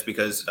thoughts on this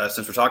because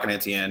since we're talking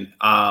Etienne,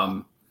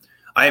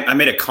 I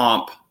made a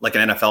comp, like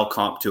an NFL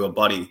comp to a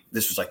buddy.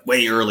 This was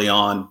way early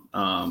on.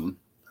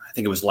 I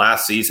think it was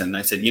last season.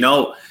 I said,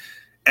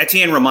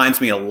 Etienne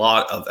reminds me a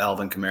lot of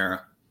Alvin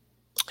Kamara.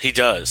 He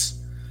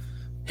does.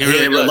 He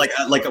really does.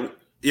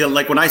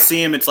 Like when I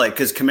see him, it's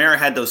because Kamara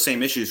had those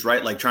same issues,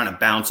 right? Like trying to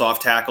bounce off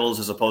tackles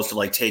as opposed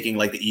to taking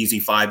the easy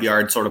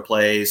 5-yard sort of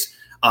plays.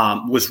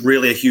 Was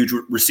really a huge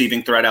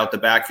receiving threat out the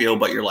backfield,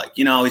 but you're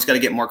he's got to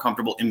get more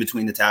comfortable in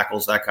between the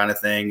tackles, that kind of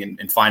thing,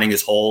 and finding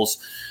his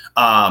holes.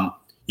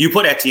 You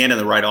put Etienne in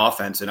the right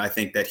offense, and I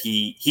think that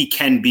he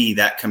can be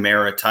that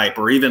Kamara type,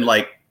 or even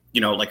like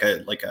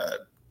a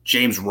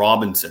James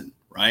Robinson,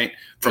 right,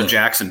 from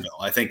Jacksonville.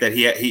 I think that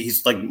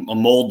he's like a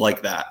mold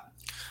like that.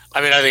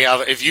 I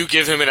think if you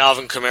give him an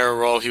Alvin Kamara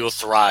role, he will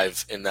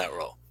thrive in that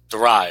role.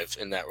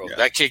 Yeah.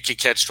 That kid could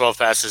catch 12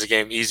 passes a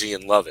game easy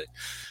and love it.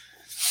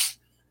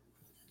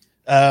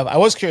 I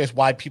was curious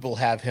why people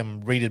have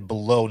him rated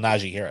below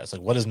Najee Harris.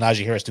 What does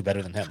Najee Harris do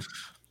better than him?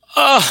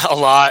 A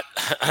lot.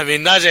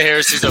 Najee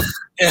Harris is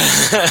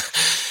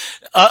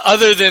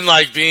other than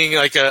being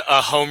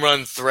a home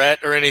run threat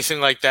or anything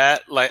like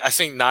that. I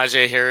think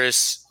Najee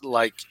Harris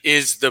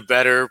is the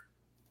better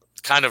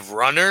kind of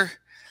runner.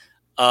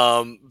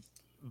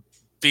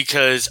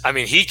 Because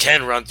he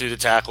can run through the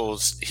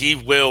tackles. He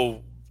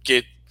will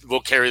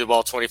carry the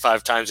ball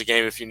 25 times a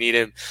game if you need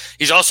him.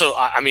 He's also,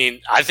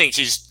 I think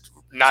he's,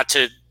 not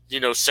to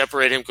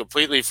separate him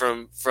completely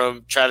from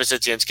Travis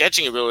Etienne's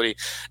catching ability.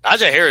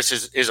 Najee Harris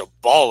is a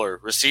baller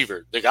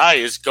receiver. The guy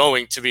is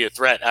going to be a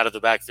threat out of the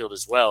backfield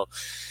as well.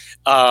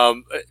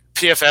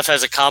 PFF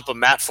has a comp of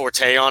Matt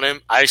Forte on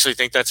him. I actually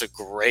think that's a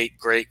great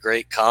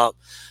comp.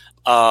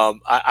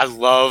 I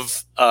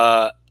love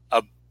a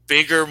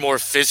bigger, more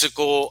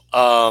physical.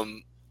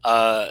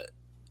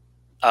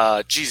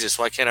 Jesus,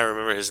 why can't I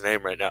remember his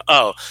name right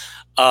now?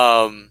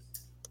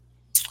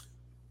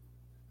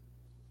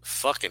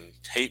 Fucking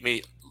hate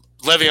me.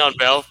 Le'Veon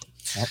Bell.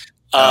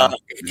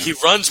 He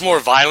runs more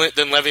violent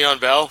than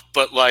Le'Veon Bell,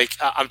 but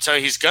I'm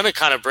telling you, he's going to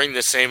kind of bring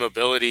the same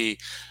ability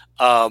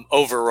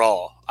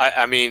overall.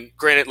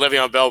 Granted,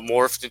 Le'Veon Bell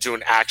morphed into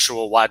an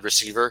actual wide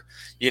receiver,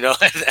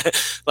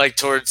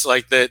 towards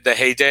the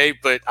heyday,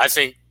 but I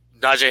think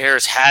Najee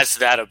Harris has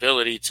that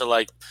ability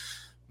to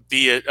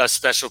be a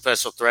special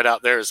threat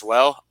out there as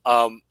well.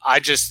 I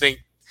just think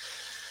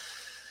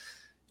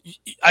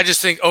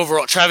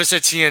overall Travis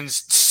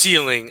Etienne's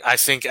ceiling, I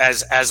think as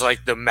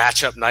the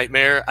matchup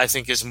nightmare, I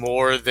think is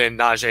more than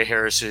Najee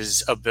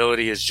Harris's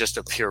ability as just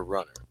a pure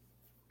runner.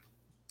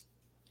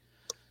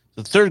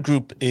 The third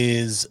group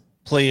is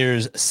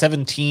players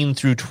 17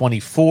 through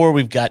 24.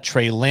 We've got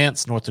Trey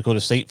Lance, North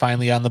Dakota State,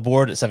 finally on the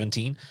board at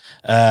 17.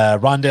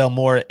 Rondale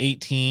Moore at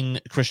 18.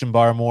 Christian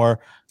Barmore,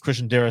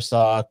 Christian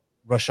Darrisaw,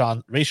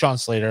 Rashawn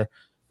Slater,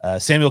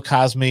 Samuel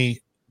Cosme,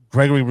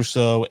 Gregory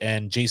Rousseau,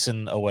 and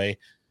Jason Oweh.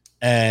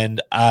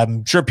 And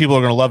I'm sure people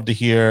are going to love to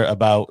hear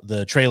about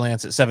the Trey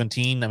Lance at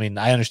 17.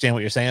 I understand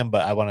what you're saying,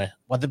 but I want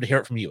them to hear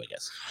it from you, I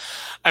guess.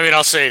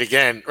 I'll say it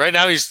again. Right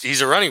now,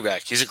 he's a running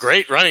back. He's a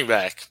great running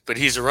back, but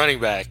he's a running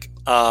back.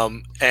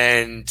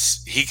 And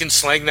he can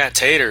sling that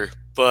tater,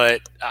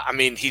 but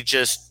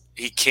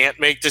he can't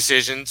make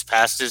decisions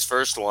past his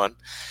first one,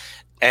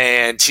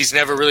 and he's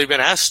never really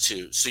been asked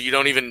to. So you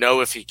don't even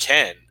know if he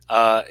can.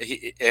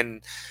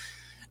 And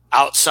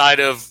outside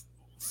of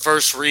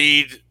first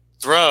read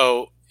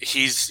throw,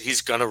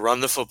 he's going to run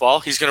the football.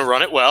 He's going to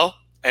run it well,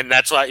 and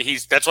that's why he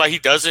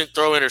doesn't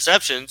throw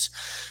interceptions,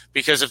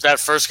 because if that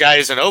first guy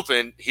isn't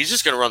open, he's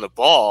just going to run the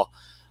ball.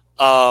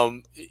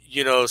 So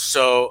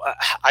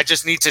I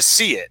just need to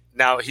see it.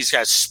 Now, he's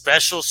got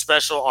special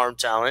arm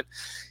talent.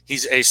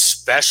 He's a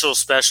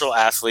special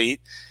athlete.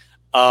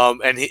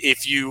 And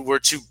if you were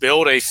to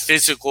build a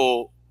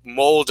physical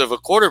mold of a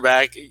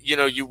quarterback,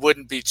 you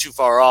wouldn't be too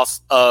far off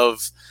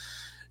of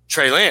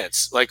Trey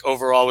Lance, like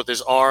overall with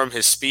his arm,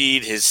 his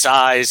speed, his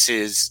size,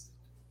 his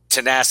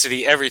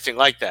tenacity, everything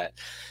like that.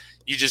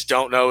 You just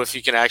don't know if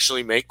he can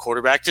actually make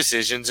quarterback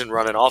decisions and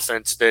run an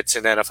offense that's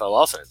an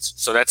NFL offense.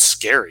 So that's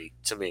scary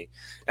to me.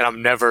 And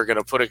I'm never going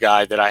to put a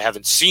guy that I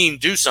haven't seen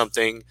do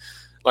something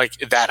like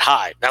that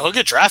high. Now he'll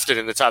get drafted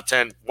in the top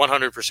 10,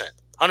 100%.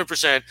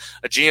 100%.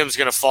 A GM's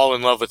going to fall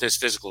in love with his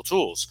physical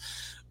tools,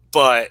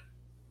 but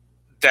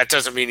that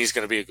doesn't mean he's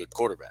going to be a good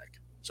quarterback.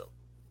 So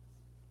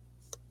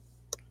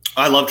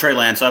I love Trey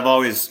Lance. I've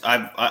always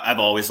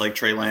liked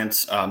Trey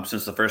Lance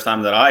since the first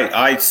time that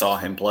I saw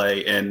him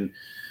play, and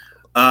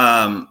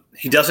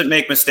he doesn't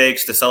make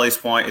mistakes. To Sully's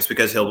point, it's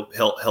because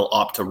he'll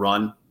opt to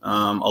run a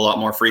lot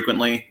more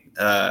frequently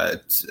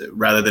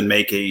rather than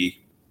make a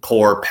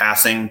poor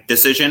passing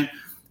decision.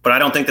 But I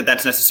don't think that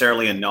that's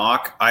necessarily a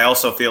knock. I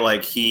also feel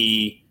like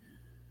he's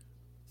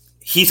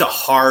a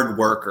hard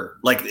worker.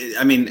 Like,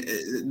 I mean,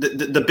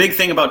 the big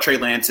thing about Trey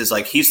Lance is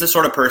like he's the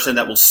sort of person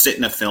that will sit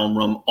in a film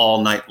room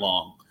all night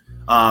long,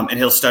 and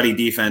he'll study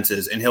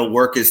defenses and he'll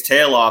work his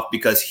tail off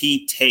because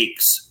he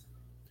takes.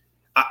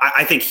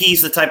 I think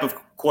he's the type of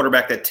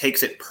quarterback that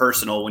takes it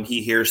personal when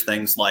he hears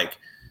things like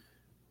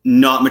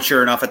not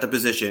mature enough at the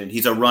position.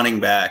 He's a running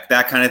back,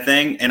 that kind of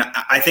thing. And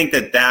I think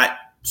that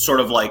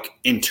sort of like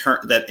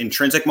that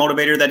intrinsic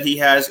motivator that he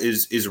has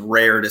is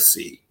rare to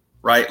see,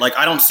 right? Like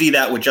I don't see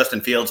that with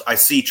Justin Fields. I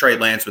see Trey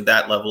Lance with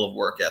that level of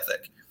work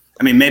ethic.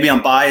 I mean, maybe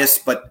I'm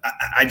biased, but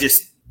I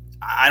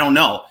don't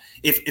know.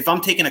 If I'm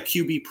taking a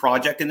QB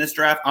project in this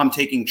draft, I'm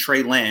taking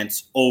Trey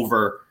Lance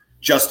over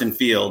Justin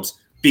Fields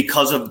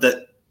because of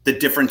the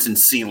difference in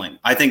ceiling.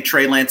 I think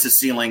Trey Lance's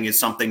ceiling is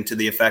something to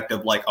the effect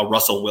of like a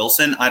Russell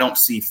Wilson. I don't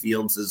see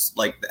Fields as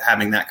like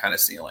having that kind of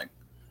ceiling.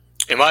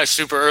 In my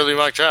super early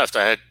mock draft,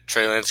 I had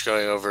Trey Lance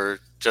going over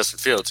Justin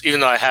Fields. Even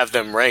though I have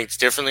them ranked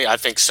differently, I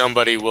think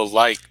somebody will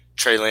like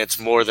Trey Lance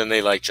more than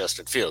they like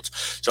Justin Fields.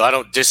 So I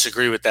don't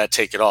disagree with that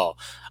take at all.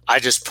 I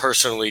just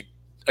personally,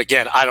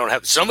 again,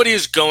 somebody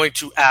is going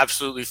to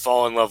absolutely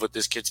fall in love with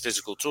this kid's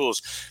physical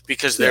tools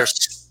because they're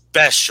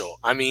special.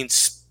 I mean,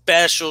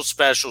 special.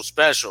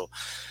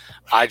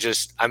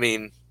 I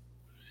mean,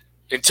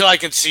 until I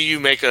can see you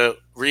make a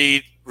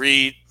read,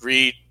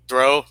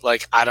 throw,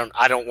 like I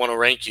don't want to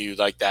rank you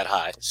like that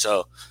high.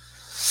 So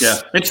yeah,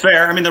 it's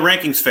fair. I mean, the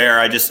ranking's fair.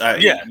 I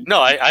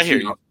hear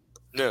you.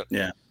 No.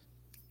 Yeah.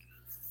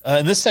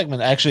 In this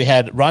segment, I actually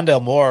had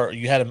Rondale Moore.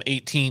 You had him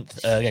 18th.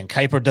 Again,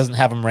 Kuiper doesn't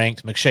have him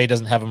ranked. McShay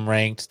doesn't have him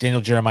ranked.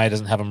 Daniel Jeremiah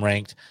doesn't have him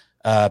ranked.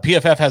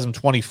 PFF has him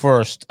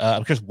 21st.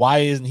 I'm curious, why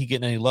isn't he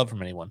getting any love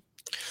from anyone?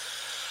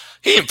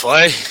 He didn't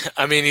play.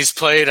 I mean, he's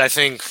played, I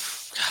think,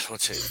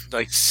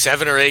 like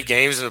 7 or 8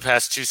 games in the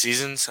past 2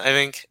 seasons, I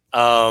think.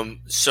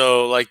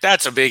 So like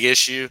that's a big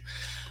issue.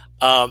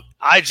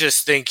 I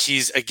just think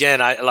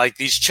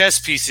these chess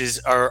pieces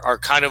are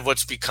kind of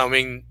what's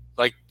becoming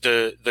like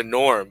the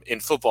norm in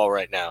football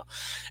right now.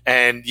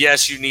 And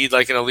yes, you need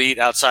like an elite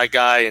outside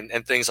guy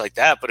and things like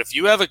that. But if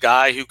you have a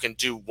guy who can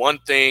do one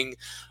thing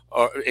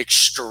or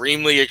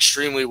extremely,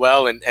 extremely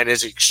well and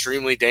is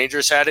extremely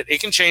dangerous at it,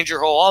 it can change your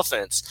whole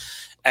offense.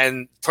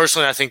 And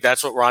personally, I think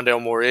that's what Rondale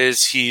Moore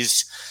is.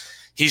 He's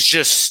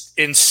just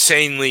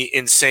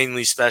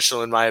insanely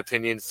special, in my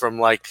opinion, from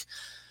like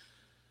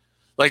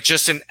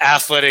just an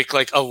athletic,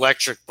 like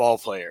electric ball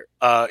player.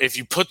 If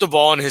you put the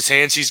ball in his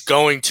hands, he's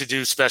going to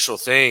do special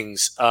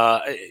things.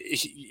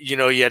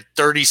 He had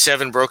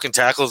 37 broken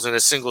tackles in a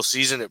single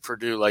season at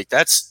Purdue. Like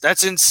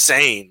that's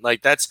insane.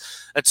 Like that's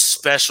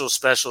special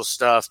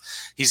stuff.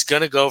 He's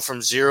going to go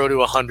from 0 to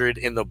 100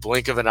 in the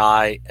blink of an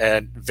eye,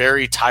 and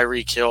very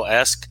Tyreek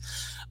Hill-esque.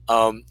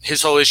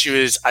 His whole issue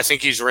is I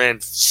think he's ran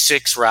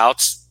 6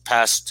 routes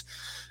past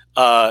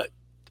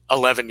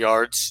 11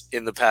 yards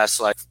in the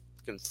past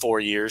in 4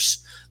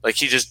 years. Like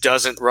he just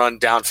doesn't run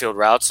downfield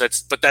routes.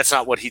 But that's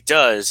not what he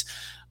does.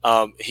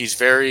 He's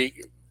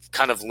very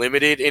kind of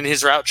limited in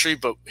his route tree,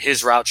 but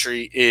his route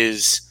tree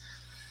is,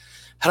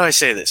 how do I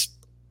say this?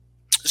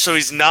 So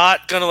he's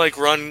not going to like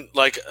run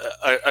like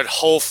a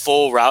whole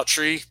full route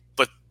tree,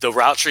 but the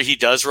route tree he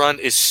does run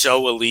is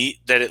so elite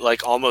that it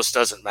like almost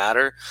doesn't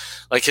matter.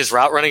 Like his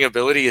route running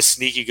ability is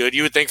sneaky good.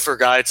 You would think for a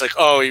guy, it's like,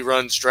 oh, he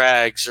runs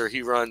drags or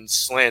he runs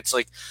slants.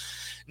 Like,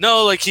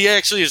 no, like he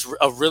actually is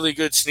a really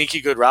good,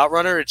 sneaky good route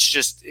runner. It's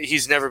just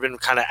he's never been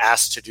kind of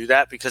asked to do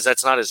that because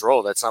that's not his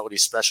role. That's not what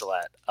he's special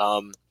at.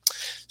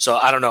 So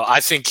I don't know. I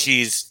think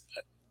he's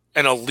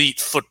an elite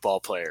football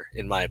player,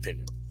 in my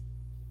opinion.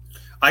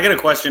 I got a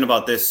question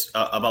about this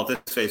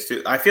phase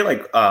too. I feel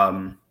like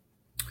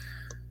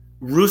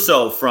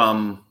Russo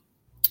from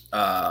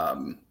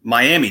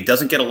Miami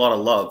doesn't get a lot of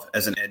love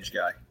as an edge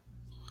guy,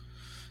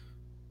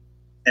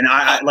 and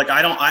I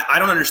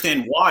don't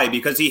understand why,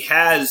 because he's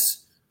had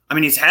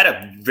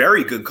a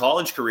very good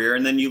college career,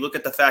 and then you look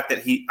at the fact that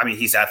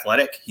he's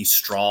athletic, he's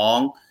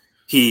strong,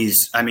 he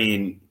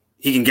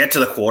can get to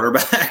the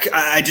quarterback.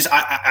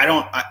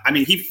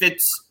 He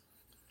fits.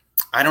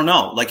 I don't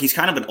know, like he's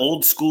kind of an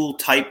old school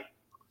type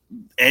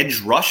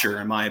edge rusher,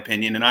 in my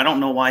opinion, and I don't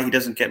know why he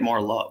doesn't get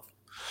more love.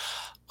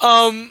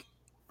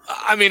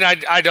 I mean,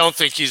 I don't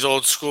think he's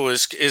old school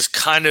is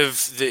kind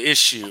of the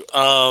issue.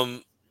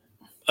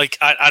 Like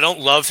I don't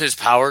love his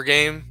power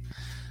game.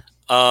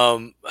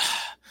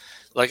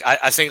 Like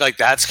I think like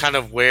that's kind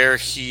of where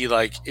he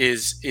like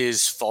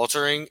is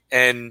faltering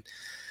and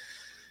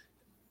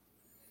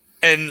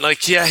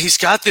like yeah, he's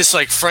got this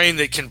like frame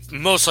that can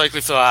most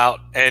likely fill out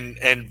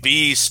and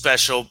be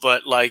special,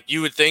 but like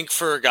you would think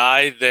for a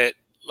guy that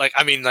like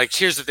I mean like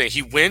here's the thing,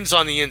 he wins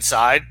on the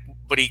inside,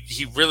 but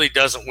he really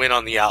doesn't win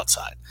on the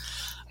outside.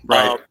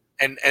 Right.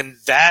 And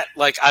that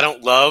like I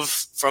don't love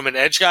from an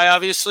edge guy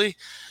obviously,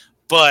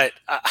 but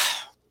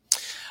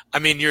I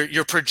mean,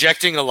 you're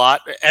projecting a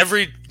lot.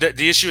 The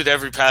issue with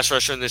every pass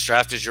rusher in this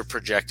draft is you're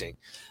projecting.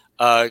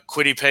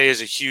 Kwity Paye is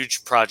a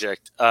huge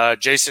project.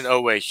 Jason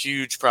Owe,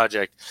 huge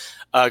project.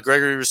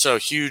 Gregory Rousseau,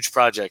 huge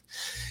project.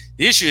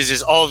 The issue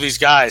is all of these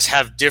guys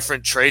have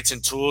different traits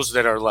and tools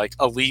that are like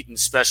elite and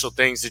special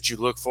things that you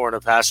look for in a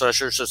pass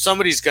rusher. So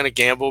somebody's going to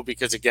gamble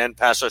because again,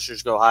 pass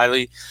rushers go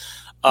highly.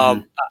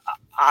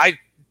 I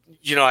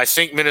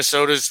think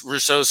Minnesota's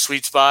Rousseau's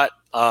sweet spot.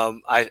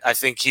 I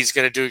think he's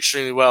going to do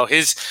extremely well.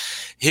 His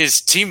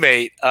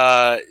teammate,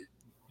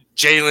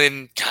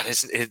 Jalen, God,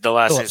 the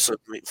last name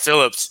slipped me.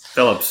 Phillips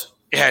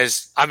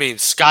has, I mean,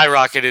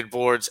 skyrocketed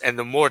boards. And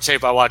the more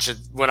tape I watch,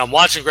 when I'm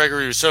watching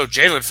Gregory Rousseau,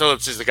 Jalen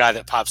Phillips is the guy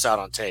that pops out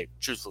on tape,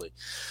 truthfully.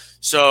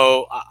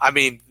 So, I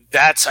mean,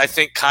 that's, I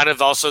think, kind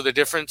of also the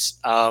difference.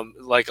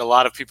 Like a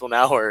lot of people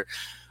now are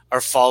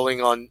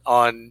falling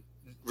on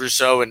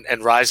Rousseau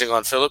and rising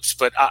on Phillips.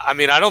 But, I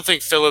mean, I don't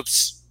think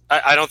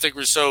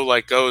Rousseau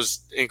like goes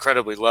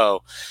incredibly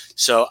low.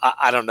 So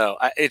I don't know.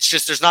 It's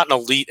just there's not an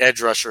elite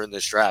edge rusher in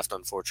this draft,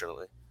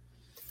 unfortunately.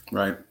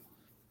 Right.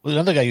 Well,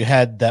 another guy you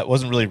had that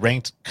wasn't really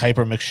ranked,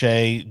 Kiper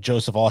McShay.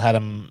 Joseph all had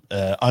him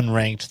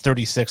unranked,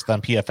 36th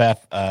on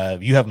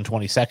PFF. You have him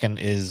 22nd,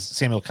 is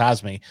Samuel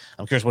Cosmi.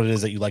 I'm curious what it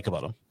is that you like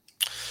about him.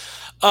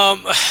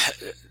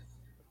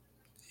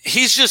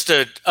 He's just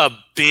a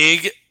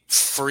big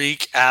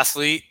freak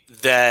athlete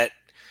that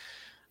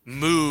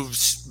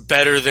moves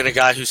better than a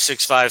guy who's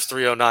 6'5",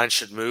 309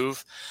 should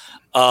move.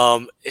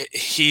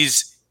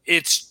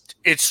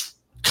 It's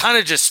kind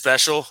of just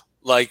special.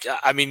 Like,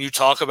 I mean, you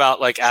talk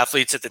about like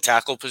athletes at the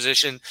tackle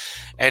position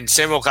and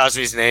Samuel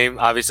Cosmi's name,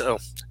 obviously,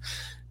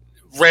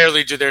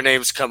 rarely do their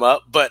names come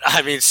up, but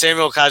I mean,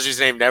 Samuel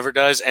Cosmi's name never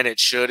does. And it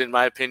should, in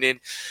my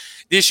opinion.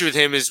 The issue with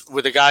him is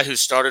with a guy who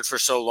started for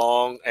so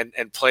long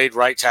and played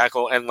right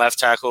tackle and left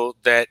tackle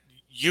that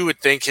you would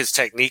think his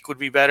technique would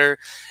be better.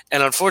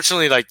 And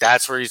unfortunately, like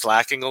that's where he's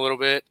lacking a little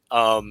bit.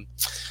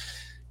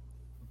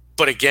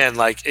 But again,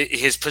 like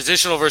his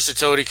positional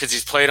versatility, because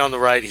he's played on the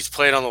right, he's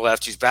played on the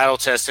left, he's battle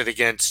tested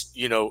against,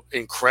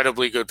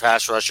 incredibly good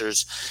pass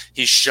rushers.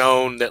 He's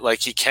shown that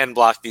like he can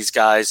block these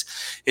guys.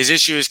 His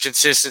issue is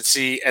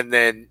consistency. And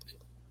then,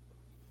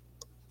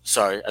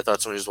 sorry, I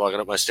thought somebody was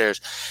walking up my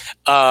stairs.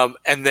 And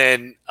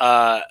then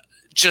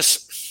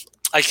just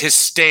like his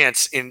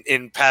stance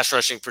in pass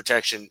rushing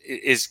protection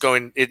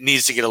it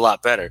needs to get a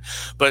lot better.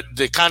 But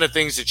the kind of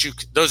things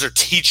those are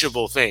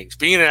teachable things.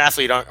 Being an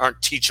athlete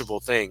aren't teachable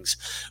things.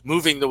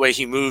 Moving the way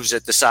he moves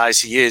at the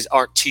size he is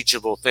aren't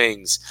teachable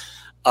things.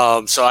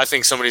 So I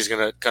think somebody's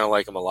going to kind of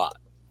like him a lot.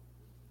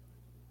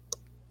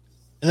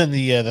 And then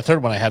the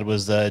third one I had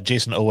was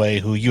Jason Owe,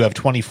 who you have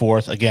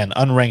 24th, again,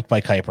 unranked by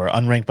Kiper,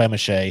 unranked by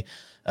Mache.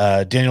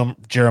 Daniel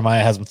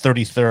Jeremiah has him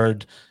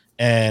 33rd.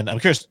 And I'm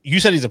curious, you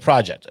said he's a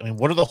project. I mean,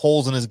 what are the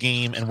holes in his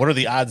game, and what are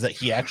the odds that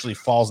he actually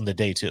falls into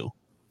day two?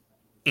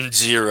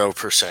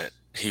 0%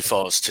 he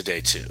falls to day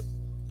two.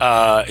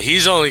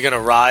 He's only going to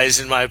rise,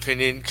 in my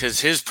opinion, because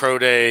his pro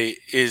day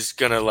is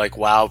going to, like,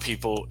 wow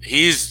people.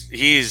 He's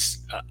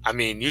I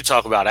mean, you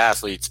talk about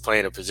athletes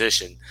playing a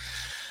position.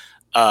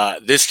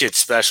 This kid's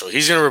special.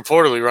 He's going to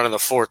reportedly run in the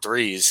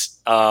 4.3s.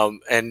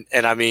 And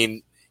I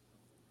mean,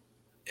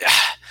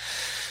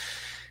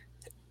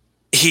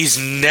 he's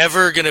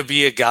never going to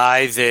be a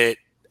guy that,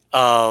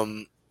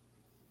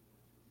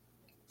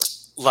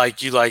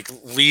 you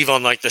leave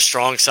on like the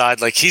strong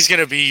side. Like he's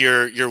going to be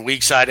your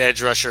weak side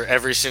edge rusher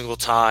every single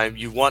time.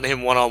 You want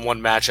him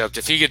one-on-one matchup.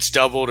 If he gets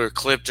doubled or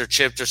clipped or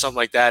chipped or something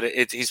like that,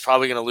 he's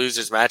probably going to lose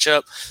his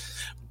matchup.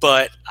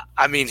 But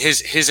I mean,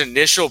 his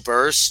initial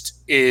burst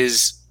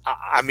is,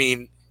 I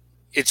mean,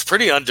 it's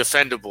pretty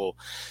undefendable.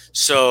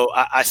 So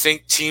I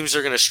think teams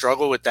are going to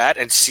struggle with that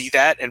and see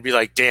that and be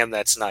like, damn,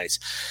 that's nice.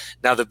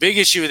 Now, the big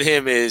issue with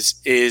him is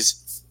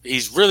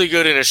he's really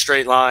good in a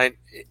straight line.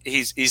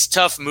 He's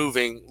tough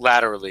moving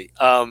laterally.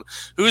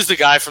 Who's the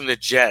guy from the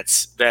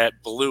Jets that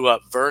blew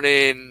up?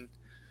 Vernon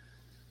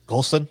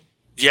Golston?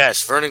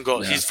 Yes, Vernon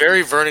Golston. Yeah. He's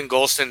very Vernon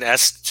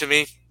Golston-esque to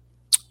me.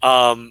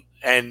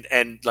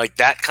 And like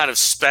that kind of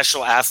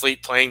special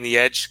athlete playing the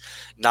edge,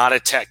 not a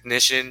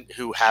technician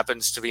who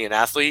happens to be an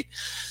athlete.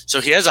 So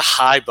he has a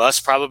high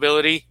bust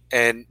probability,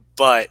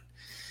 but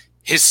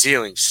his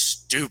ceiling's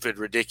stupid,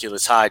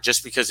 ridiculous high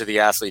just because of the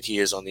athlete he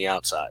is on the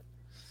outside.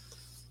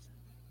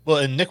 Well,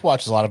 and Nick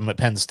watches a lot of him at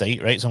Penn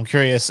State, right? So I'm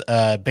curious,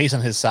 based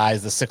on his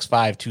size, the 6'5",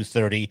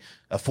 230,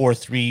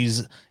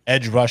 4.3s,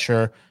 edge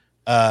rusher,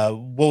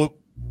 what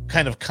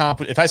kind of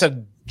comp, if I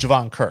said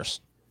Javon Kearse,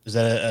 is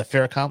that a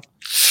fair comp?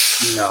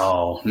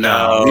 No,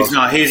 he's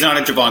not. He's not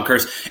a Javon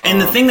Kearse. And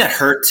the thing that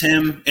hurts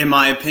him, in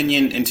my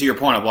opinion, and to your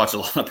point, I've watched a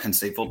lot of Penn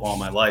State football in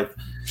my life.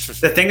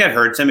 The thing that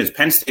hurts him is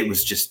Penn State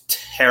was just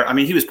terrible. I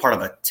mean, he was part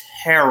of a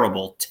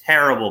terrible,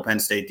 terrible Penn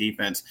State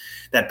defense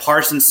that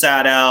Parsons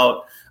sat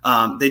out.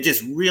 They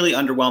just really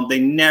underwhelmed. They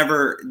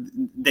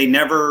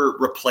never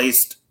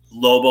replaced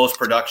Lobo's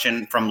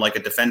production from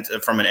like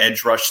from an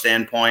edge rush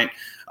standpoint.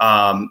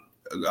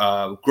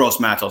 Gross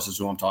Matos is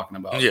who I'm talking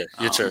about. Yeah,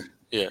 sure.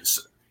 Yeah.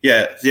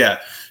 Yeah.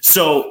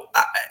 So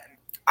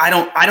I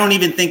don't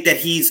even think that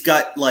he's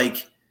got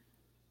like.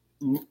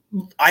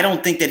 I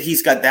don't think that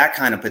he's got that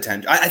kind of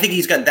potential. I think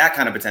he's got that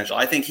kind of potential.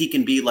 I think he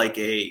can be like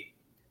a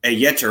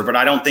Yetur, but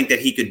I don't think that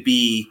he could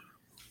be.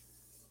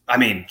 I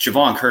mean,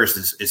 Javon Kearse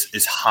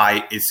is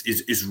high.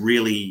 Is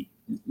really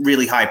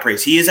really high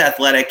praise. He is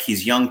athletic.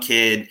 He's a young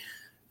kid.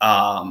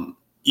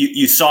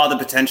 You saw the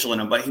potential in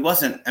him, but he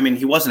wasn't. I mean,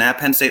 he wasn't at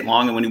Penn State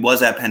long, and when he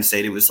was at Penn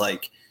State, it was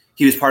like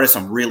he was part of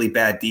some really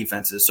bad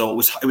defenses. So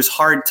it was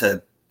hard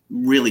to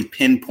really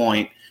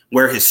pinpoint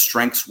where his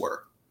strengths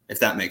were, if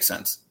that makes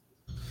sense.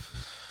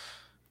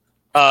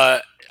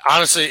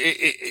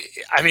 Honestly,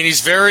 I mean,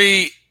 he's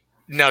very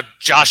 – now,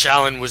 Josh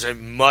Allen was a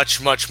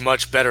much, much,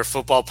 much better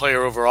football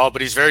player overall,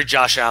 but he's very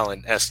Josh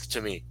Allen-esque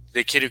to me,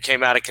 the kid who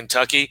came out of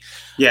Kentucky.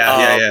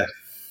 Yeah.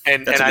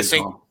 And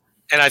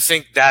I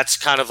think that's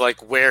kind of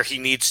like where he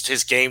needs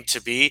his game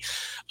to be.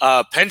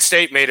 Penn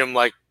State made him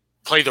like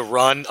play the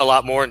run a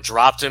lot more and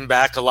dropped him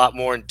back a lot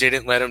more and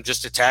didn't let him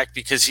just attack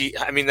because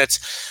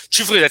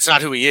that's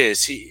not who he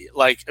is.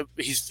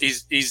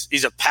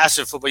 He's a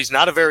passive football. He's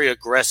not a very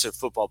aggressive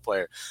football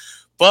player,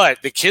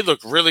 but the kid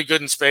looked really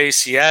good in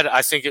space. He had,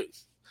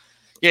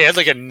 he had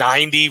like a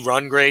 90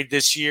 run grade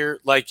this year.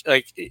 Like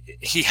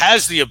he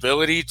has the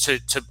ability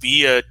to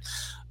be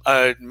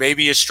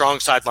maybe a strong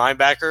side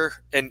linebacker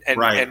and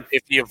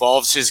if he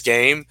evolves his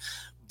game,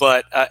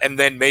 but and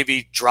then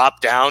maybe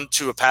drop down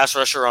to a pass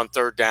rusher on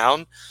third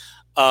down.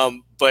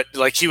 But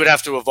like he would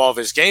have to evolve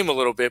his game a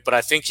little bit, but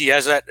I think he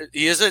has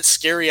that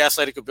scary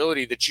athletic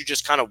ability that you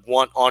just kind of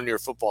want on your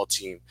football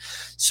team.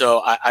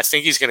 So I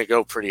think he's going to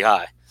go pretty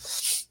high.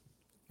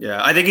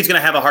 Yeah, I think he's going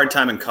to have a hard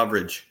time in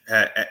coverage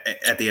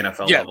at the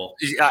NFL level.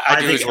 I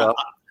do as well.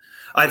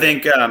 I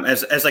think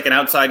as like an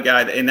outside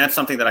guy, and that's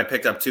something that I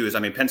picked up too, is I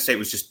mean, Penn State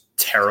was just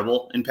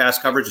terrible in pass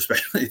coverage,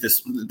 especially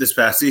this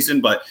past season,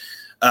 but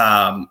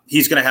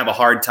he's going to have a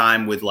hard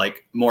time with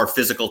like more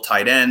physical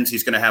tight ends.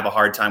 He's going to have a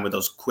hard time with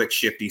those quick,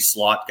 shifty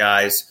slot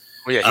guys.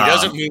 Well, yeah, he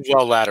doesn't move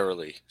well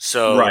laterally.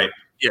 So right.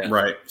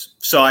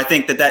 So I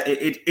think that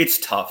it's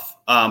tough,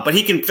 but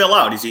he can fill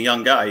out. He's a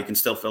young guy. He can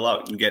still fill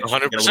out and get a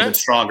little bit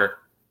stronger.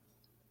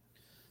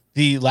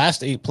 The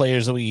last 8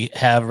 players that we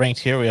have ranked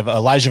here, we have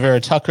Elijah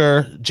Vera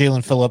Tucker,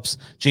 Jalen Phillips,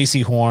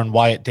 J.C. Horn,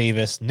 Wyatt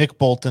Davis, Nick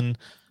Bolton,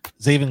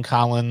 Zaven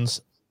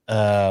Collins,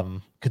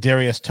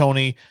 Kadarius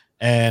Toney,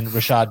 and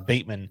Rashad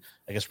Bateman,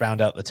 I guess,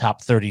 round out the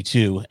top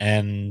 32.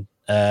 And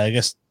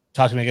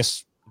talk to me,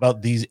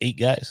 about these 8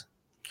 guys.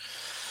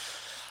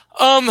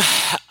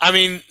 I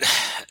mean,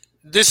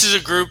 this is a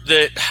group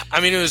that,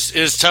 I mean, it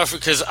was tough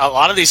because a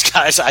lot of these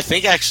guys, I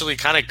think, actually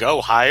kind of go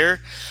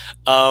higher.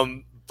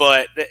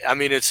 But I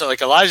mean, it's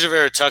like Elijah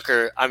Vera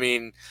Tucker. I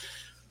mean,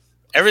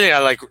 everything I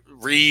like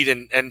read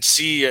and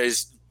see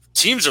is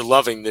teams are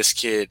loving this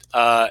kid.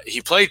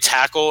 He played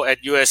tackle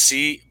at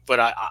USC,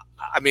 but I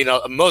mean,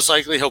 most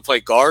likely he'll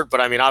play guard.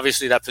 But I mean,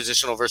 obviously that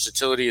positional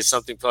versatility is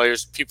something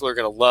people are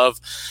going to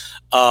love.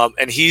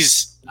 And he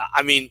just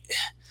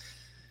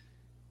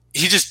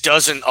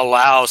doesn't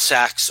allow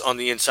sacks on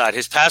the inside.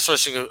 His pass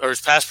rushing or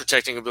his pass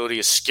protecting ability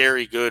is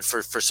scary good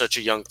for such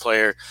a young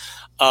player.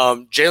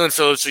 Jalen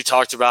Phillips, we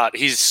talked about,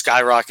 he's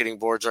skyrocketing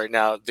boards right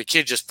now. The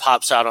kid just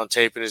pops out on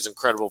tape and is an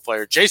incredible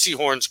player. J.C.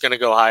 Horn's going to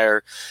go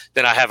higher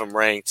than I have him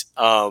ranked,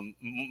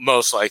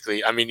 most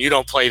likely. I mean, you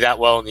don't play that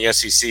well in the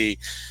SEC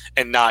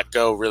and not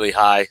go really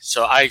high.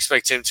 So I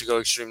expect him to go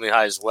extremely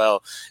high as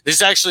well. This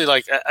is actually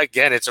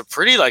again, it's a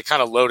pretty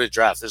kind of loaded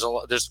draft.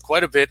 There's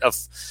quite a bit of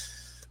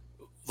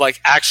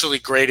actually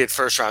graded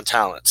first round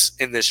talents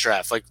in this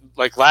draft.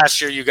 Like last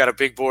year, you got a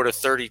big board of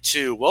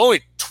 32. Well,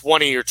 only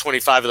 20 or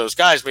 25 of those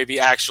guys may be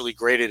actually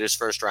graded as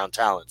first round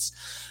talents.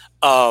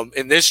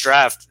 In this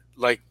draft,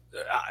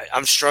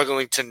 I'm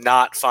struggling to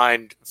not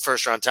find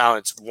first round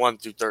talents 1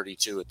 through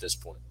 32 at this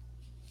point.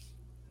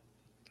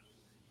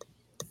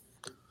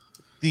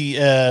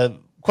 The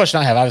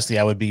question I have, obviously,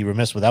 I would be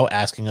remiss without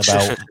asking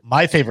about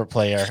my favorite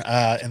player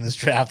in this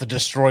draft, the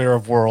destroyer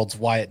of worlds,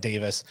 Wyatt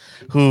Davis,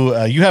 who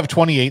you have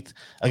 28th.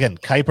 Again,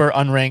 Kuiper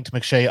unranked,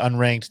 McShay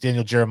unranked,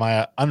 Daniel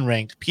Jeremiah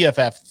unranked,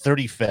 PFF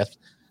 35th.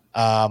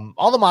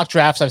 All the mock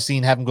drafts I've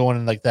seen have him going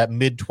in that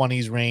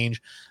mid-20s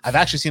range. I've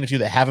actually seen a few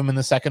that have him in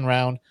the second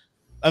round.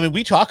 I mean,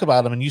 we talk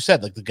about him, and you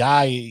said the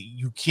guy,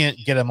 you can't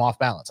get him off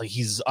balance.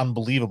 He's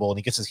unbelievable, and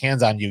he gets his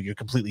hands on you, you're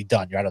completely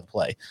done. You're out of the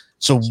play.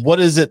 So what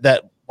is it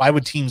why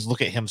would teams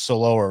look at him so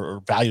low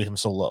or value him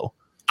so low?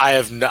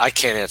 I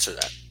can't answer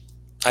that.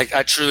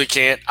 I truly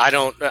can't.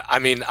 I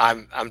mean,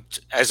 I'm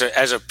as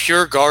a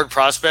pure guard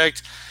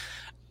prospect.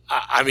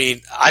 I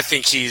mean, I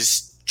think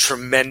he's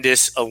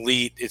tremendous,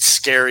 elite. It's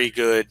scary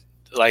good.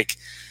 Like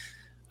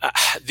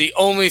the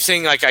only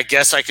thing, like I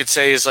guess I could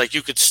say is like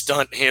you could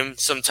stunt him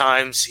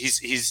sometimes.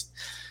 He's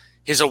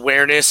his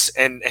awareness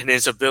and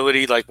his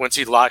ability. Like once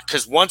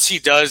he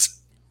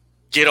does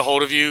get a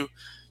hold of you,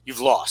 you've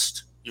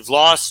lost. You've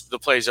lost. The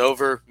play's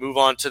over. Move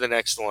on to the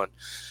next one.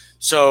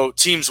 So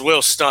teams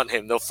will stunt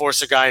him. They'll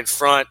force a guy in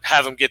front,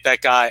 have him get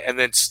that guy, and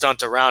then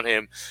stunt around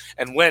him.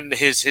 And when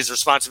his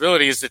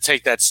responsibility is to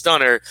take that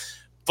stunner,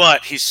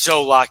 but he's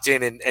so locked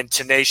in and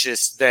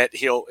tenacious that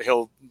he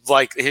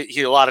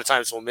a lot of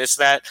times will miss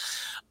that.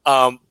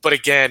 But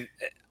again,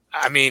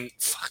 I mean,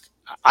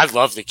 I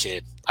love the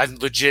kid. I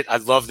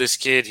love this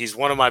kid. He's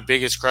one of my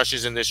biggest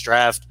crushes in this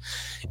draft.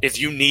 If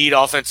you need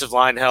offensive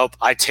line help,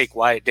 I take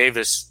Wyatt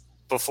Davis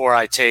before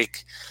I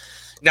take.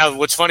 Now,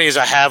 what's funny is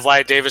I have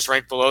Wyatt Davis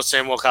ranked below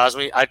Samuel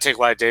Cosmi. I'd take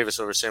Wyatt Davis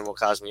over Samuel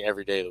Cosmi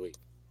every day of the week.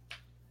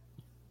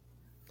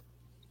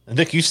 And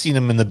Nick, you've seen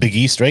him in the Big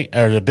East, right?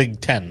 Or the Big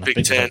Ten.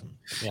 Big Ten.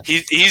 Yeah.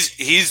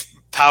 He's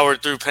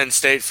powered through Penn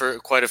State for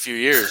quite a few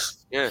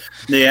years. Yeah.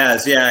 He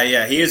has.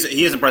 Yeah. He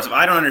is impressive.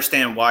 I don't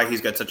understand why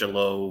he's got such a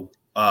low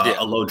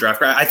draft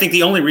grade. I think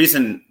the only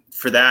reason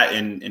for that,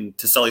 and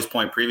to Sully's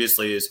point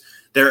previously, is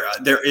there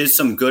is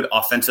some good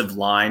offensive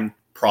line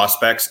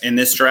prospects in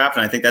this draft,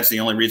 and I think that's the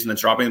only reason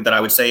that's dropping, that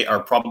I would say are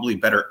probably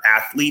better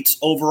athletes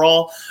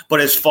overall. But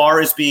as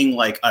far as being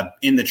like a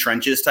in the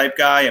trenches type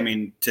guy,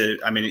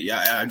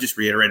 I just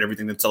reiterate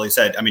everything that Sully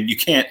said. I mean, you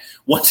can't,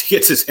 once he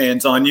gets his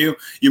hands on you,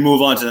 you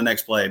move on to the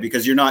next play,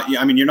 because you're not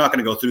going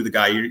to go through the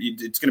guy.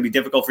 It's going to be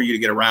difficult for you to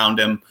get around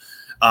him.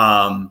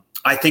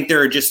 I think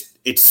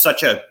it's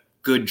such a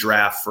good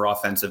draft for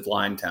offensive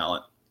line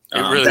talent.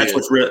 That's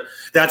what's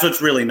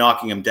really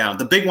knocking him down.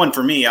 The big one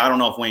for me, I don't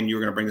know if Wayne, you were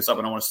going to bring this up,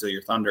 and I don't want to steal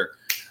your thunder.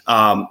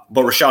 But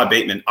Rashad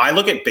Bateman, I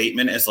look at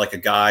Bateman as like a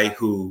guy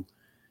who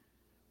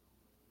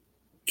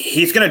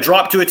he's going to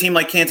drop to a team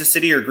like Kansas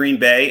City or Green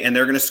Bay, and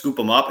they're going to scoop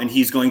him up, and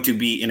he's going to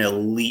be an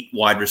elite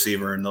wide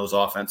receiver in those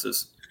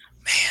offenses.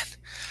 Man.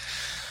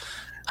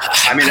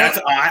 I mean,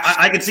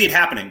 I can see it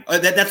happening.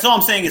 That's all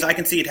I'm saying is I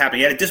can see it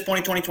happening. At this point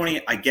in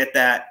 2020, I get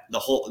that the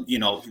whole,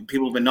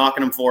 people have been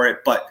knocking him for it,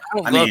 but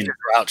I love his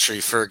route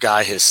tree for a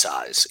guy his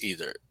size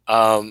either.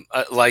 A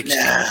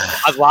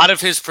lot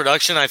of his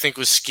production, I think,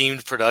 was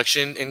schemed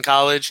production in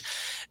college,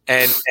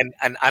 and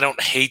I don't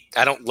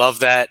love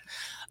that.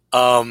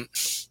 I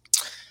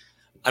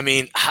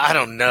mean, I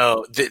don't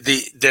know.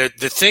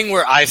 The thing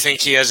where I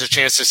think he has a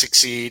chance to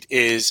succeed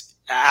is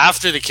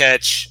after the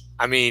catch.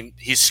 I mean,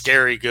 he's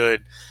scary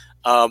good.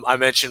 I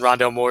mentioned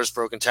Rondale Moore's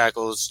broken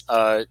tackles.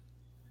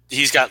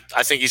 He's got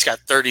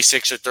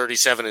 36 or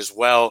 37 as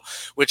well,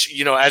 which,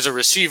 as a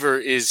receiver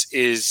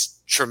is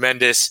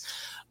tremendous.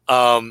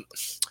 He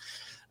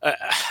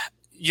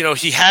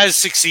has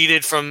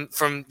succeeded from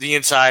the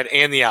inside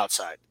and the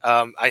outside.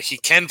 He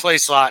can play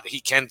slot. He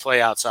can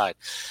play outside.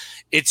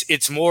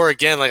 It's more,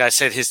 again, like I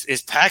said,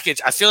 his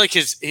package. I feel like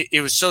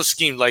it was so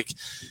schemed.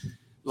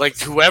 Like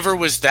whoever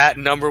was that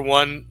number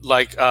one,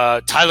 like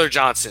Tyler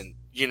Johnson,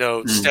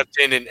 stepped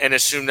in and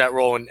assumed that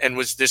role and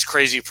was this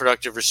crazy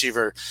productive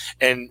receiver.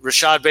 And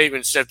Rashad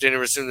Bateman stepped in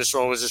and assumed this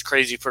role and was this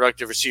crazy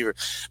productive receiver.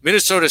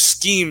 Minnesota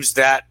schemes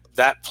that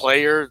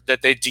player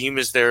that they deem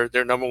as their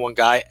number one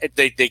guy.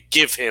 They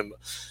give him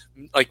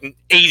like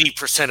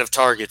 80% of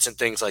targets and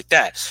things like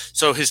that.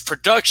 So his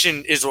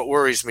production is what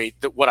worries me.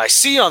 What I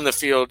see on the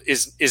field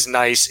is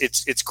nice.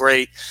 It's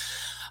great.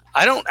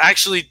 I don't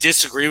actually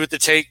disagree with the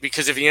take,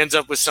 because if he ends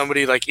up with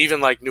somebody like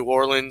New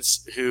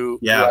Orleans, who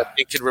I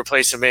think could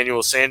replace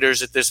Emmanuel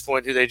Sanders at this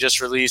point, who they just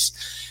released,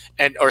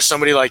 or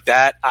somebody like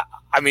that,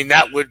 I mean,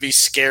 that would be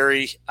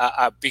scary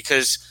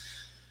because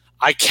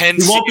I can.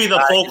 He won't be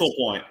the focal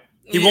point.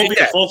 He won't be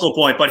the focal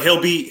point, but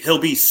he'll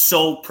be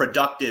so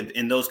productive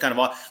in those kind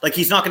of, like,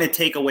 he's not going to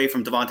take away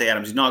from Devontae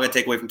Adams. He's not going to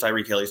take away from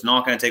Tyreek Hill. He's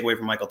not going to take away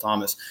from Michael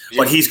Thomas,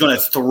 but he's going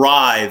to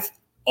thrive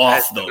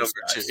off those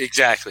guys.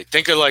 Exactly.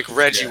 Think of like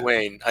Reggie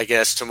Wayne, I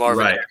guess, to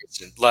Marvin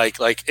Harrison, like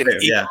an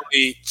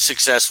equally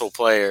successful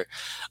player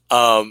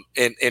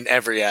in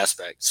every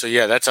aspect. So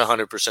that's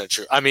 100%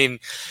 true. I mean,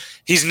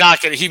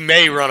 he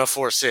may run a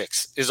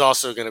 4.6 is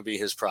also going to be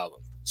his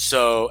problem.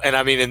 So, and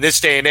I mean, in this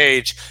day and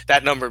age,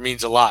 that number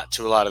means a lot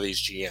to a lot of these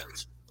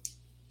GMs.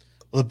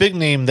 Well, the big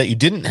name that you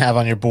didn't have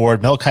on your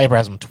board, Mel Kiper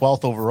has him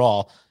 12th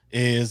overall,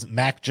 is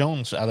Mac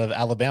Jones out of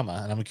Alabama.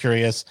 And I'm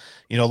curious,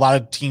 a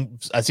lot of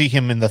teams, I see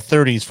him in the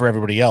 30s for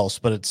everybody else,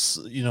 but it's,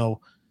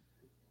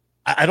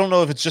 I don't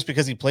know if it's just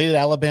because he played at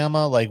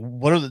Alabama. Like,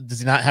 does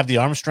he not have the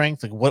arm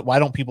strength? Like, why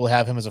don't people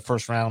have him as a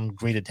first round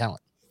graded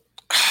talent?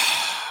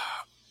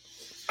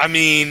 I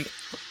mean,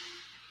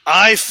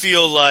 I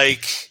feel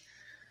like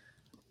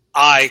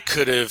I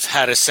could have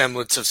had a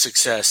semblance of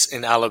success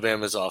in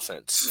Alabama's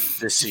offense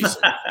this season.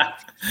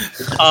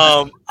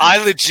 I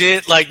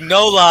legit, like,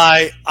 no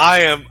lie,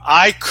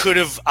 I could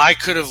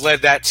have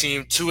led that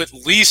team to at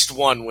least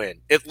one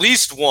win, at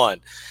least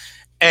one.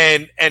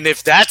 And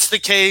if that's the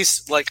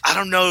case, like, I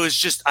don't know, it's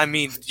just, I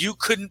mean, you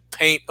couldn't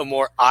paint a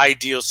more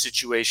ideal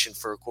situation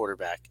for a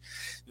quarterback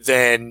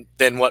than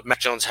what Mac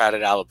Jones had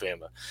at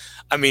Alabama.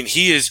 I mean,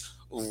 he is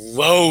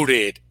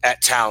loaded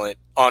at talent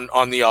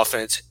on the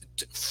offense.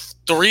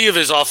 3 of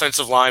his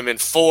offensive linemen,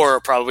 4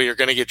 probably are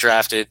going to get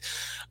drafted.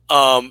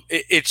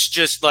 It's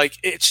just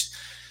like,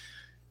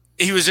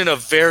 he was in a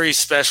very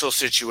special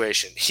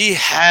situation. He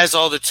has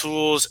all the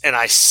tools, and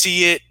I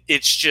see it.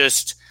 It's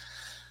just,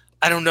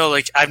 I don't know,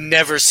 like, I've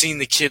never seen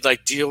the kid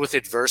like deal with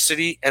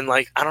adversity, and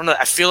like, I don't know,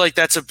 I feel like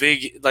that's a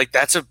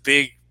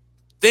big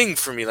thing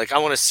for me. Like, I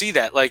want to see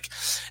that. Like,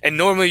 and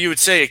normally you would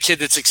say a kid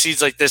that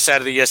succeeds like this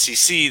out of the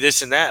SEC,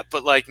 this and that,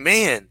 but like,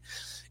 man,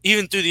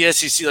 even through the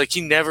SEC, like,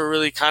 he never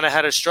really kind of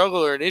had a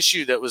struggle or an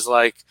issue that was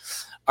like,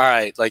 all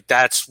right, like,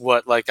 that's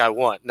what like I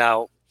want.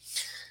 Now,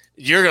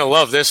 you're gonna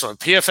love this one.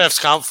 PFF's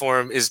comp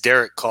for him is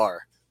Derek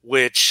Carr,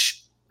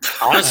 which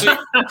honestly,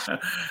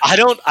 I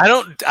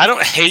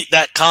don't hate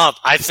that comp.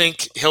 I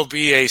think he'll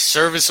be a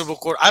serviceable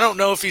quarterback. I don't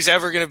know if he's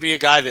ever going to be a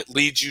guy that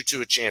leads you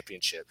to a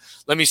championship.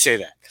 Let me say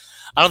that.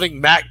 I don't think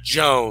Mac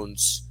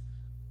Jones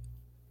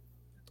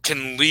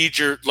can lead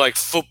your like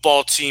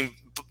football team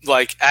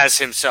like as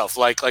himself.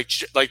 Like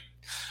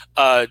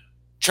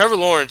Trevor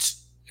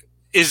Lawrence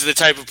is the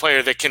type of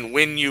player that can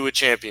win you a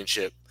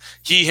championship.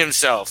 He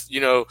himself,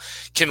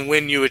 can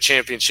win you a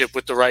championship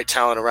with the right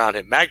talent around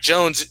him. Mac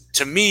Jones,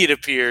 to me, it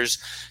appears,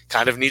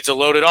 kind of needs a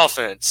loaded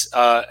offense.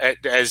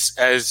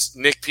 As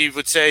Nick Peeve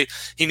would say,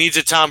 he needs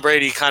a Tom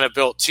Brady kind of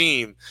built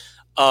team,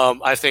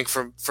 I think,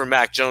 for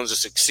Mac Jones to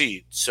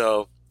succeed.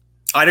 So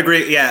I'd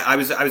agree. Yeah, I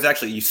was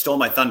actually, you stole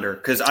my thunder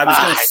because I was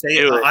going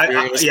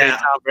to say,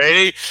 Tom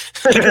Brady.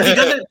 He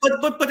doesn't,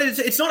 but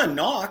it's not a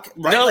knock,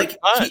 right? No, like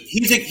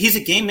he's a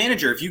game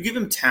manager. If you give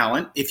him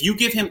talent,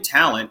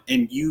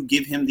 and you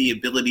give him the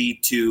ability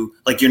to,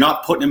 like, you're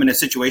not putting him in a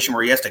situation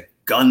where he has to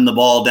gun the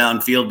ball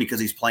downfield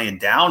because he's playing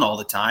down all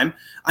the time.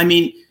 I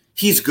mean,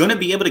 he's going to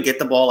be able to get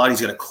the ball out.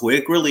 He's got a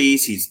quick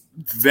release. He's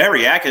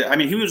very accurate. I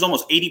mean, he was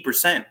almost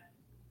 80%.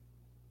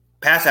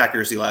 Pass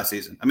accuracy last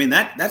season. I mean,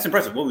 that's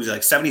impressive. What was it,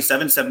 like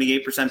 77,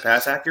 78%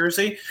 pass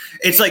accuracy?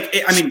 It's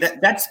like, I mean,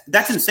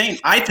 that's insane.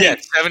 I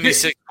think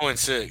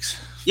 76.6.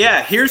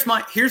 Yeah, here's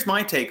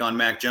my take on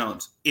Mac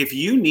Jones. If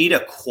you need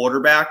a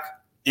quarterback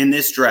in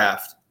this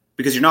draft,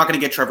 because you're not going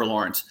to get Trevor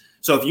Lawrence.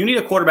 So if you need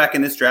a quarterback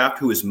in this draft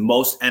who is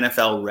most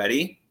NFL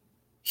ready,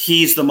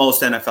 he's the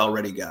most NFL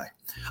ready guy.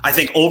 I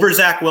think over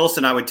Zach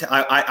Wilson,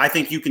 I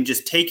think you can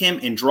just take him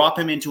and drop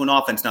him into an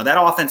offense. Now,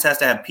 that offense has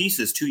to have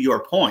pieces, to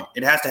your point.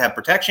 It has to have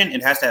protection.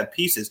 It has to have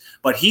pieces.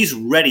 But he's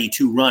ready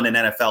to run an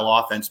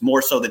NFL offense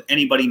more so than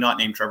anybody not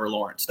named Trevor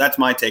Lawrence. That's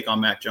my take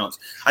on Mac Jones.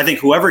 I think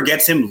whoever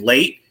gets him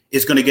late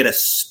is going to get a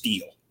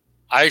steal.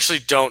 I actually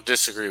don't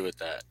disagree with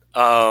that.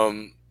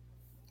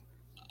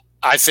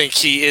 I think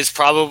he is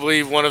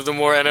probably one of the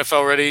more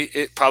NFL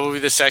ready, probably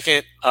the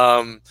second.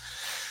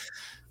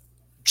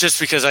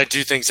 Just because I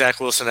do think Zach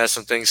Wilson has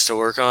some things to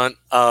work on.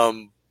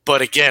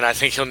 But again, I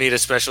think he'll need a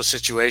special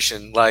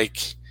situation. I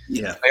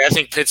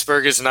think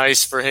Pittsburgh is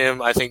nice for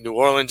him. I think New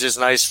Orleans is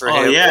nice for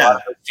him. Yeah. A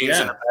lot of teams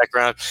in the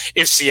background.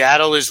 If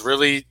Seattle is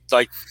really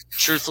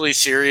truthfully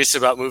serious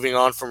about moving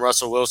on from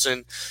Russell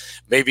Wilson,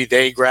 maybe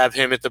they grab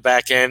him at the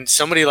back end.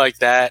 Somebody like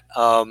that.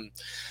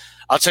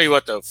 I'll tell you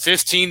what, though,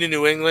 15 to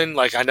New England,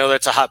 I know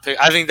that's a hot pick.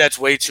 I think that's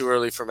way too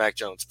early for Mac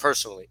Jones,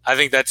 personally. I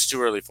think that's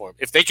too early for him.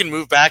 If they can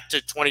move back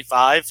to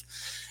 25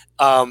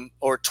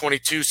 or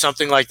 22,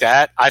 something like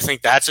that, I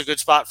think that's a good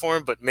spot for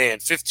him. But, man,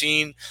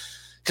 15,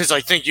 because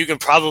I think you can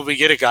probably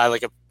get a guy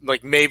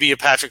like maybe a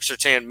Patrick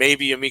Surtain,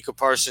 maybe a Micah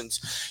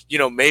Parsons,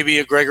 maybe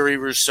a Gregory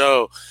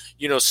Rousseau,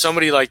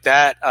 somebody like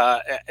that.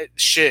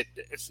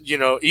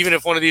 Even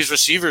if one of these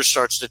receivers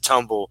starts to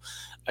tumble,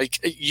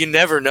 you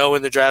never know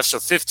in the draft. So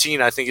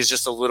 15, I think, is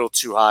just a little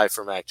too high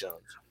for Mac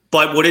Jones.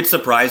 But would it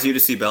surprise you to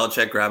see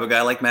Belichick grab a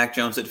guy like Mac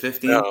Jones at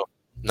 15? No,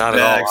 not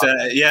at all.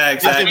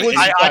 Exactly.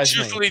 I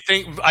truthfully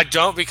think I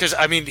don't, because,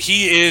 I mean,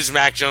 he is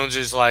Mac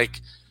Jones's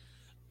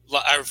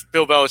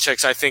Bill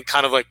Belichick's, I think,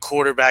 kind of like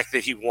quarterback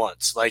that he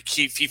wants.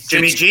 He fits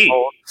Jimmy G.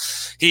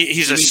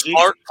 He's a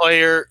smart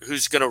player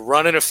who's going to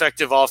run an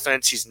effective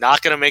offense. He's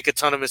not going to make a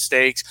ton of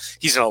mistakes.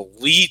 He's an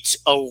elite,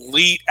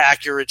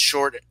 accurate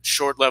short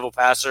level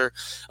passer.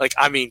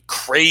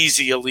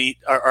 Crazy elite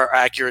or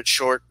accurate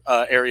short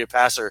area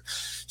passer.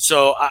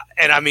 So,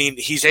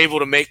 he's able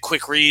to make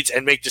quick reads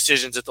and make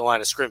decisions at the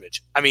line of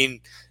scrimmage. I mean,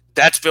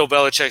 that's Bill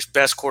Belichick's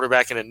best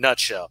quarterback in a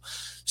nutshell.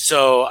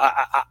 So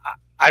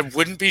I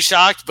wouldn't be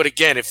shocked, but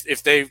again,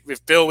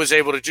 if Bill was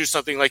able to do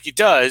something like he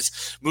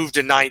does, move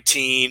to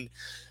 19,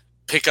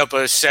 pick up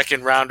a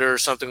second rounder or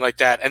something like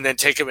that, and then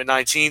take him at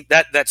 19,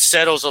 that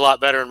settles a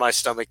lot better in my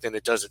stomach than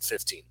it does at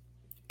 15.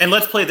 And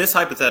let's play this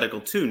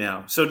hypothetical too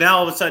now. So now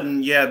all of a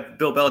sudden,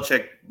 Bill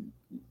Belichick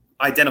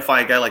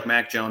identify a guy like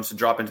Mac Jones to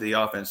drop into the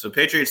offense. So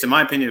Patriots, in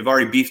my opinion, have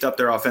already beefed up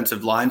their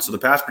offensive line, so the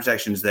pass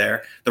protection's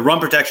there. The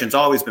run protection's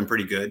always been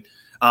pretty good.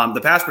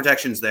 The pass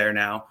protection's there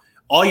now.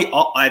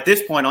 At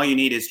this point, all you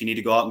need is you need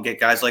to go out and get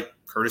guys like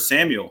Curtis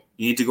Samuel.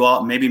 You need to go out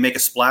and maybe make a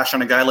splash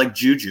on a guy like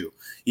Juju.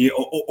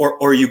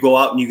 or you go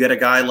out and you get a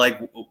guy like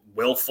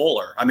Will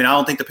Fuller. I mean, I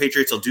don't think the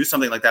Patriots will do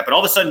something like that, but all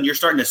of a sudden you're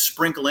starting to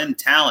sprinkle in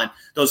talent,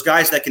 those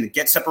guys that can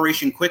get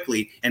separation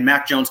quickly, and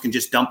Mac Jones can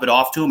just dump it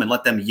off to him and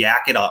let them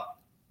yak it up.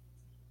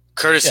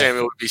 Curtis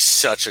Samuel would be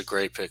such a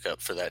great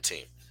pickup for that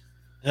team.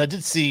 I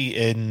did see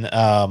in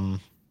some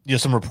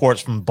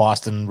reports from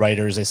Boston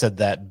writers. They said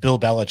that Bill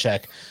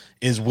Belichick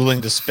is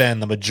willing to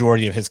spend the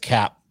majority of his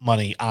cap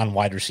money on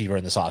wide receiver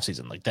in this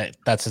offseason. Like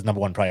that's his number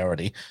one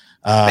priority.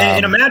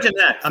 And imagine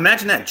that. A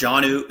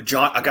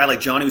guy like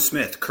Jonnu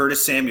Smith,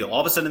 Curtis Samuel, all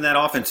of a sudden in that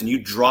offense, and you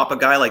drop a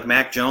guy like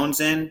Mac Jones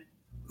in,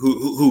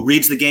 who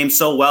reads the game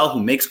so well,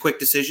 who makes quick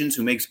decisions,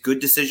 who makes good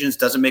decisions,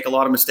 doesn't make a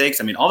lot of mistakes.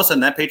 I mean, all of a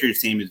sudden that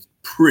Patriots team is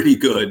pretty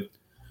good.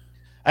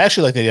 I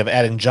actually like the idea of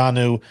adding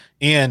Jonnu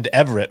and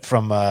Everett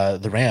from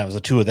the Rams,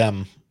 the two of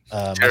them.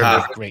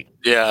 Great.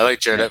 Yeah, I like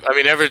Jared. I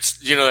mean, Everett's,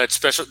 that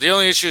special. The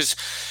only issue is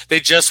they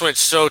just went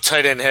so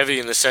tight end heavy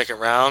in the second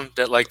round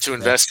that to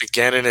invest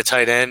again in a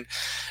tight end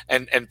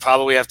and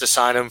probably have to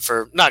sign him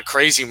for not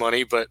crazy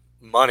money, but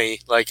money.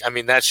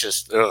 That's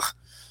just ugh.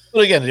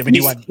 Well, again, I mean,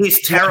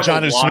 he's terrible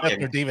Jonnu blocking.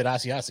 Smith or David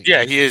Asiasi.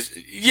 Yeah, he is.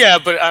 Yeah,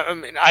 but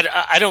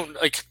I don't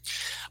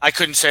I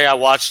couldn't say I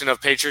watched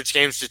enough Patriots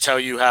games to tell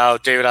you how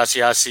David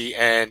Asiasi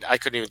and I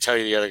couldn't even tell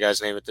you the other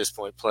guy's name at this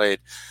point played.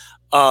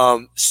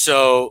 But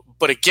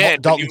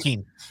again, Dalton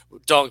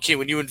Keene,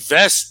 when you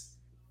invest,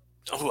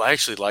 I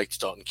actually liked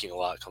Dalton Keene a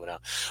lot coming out.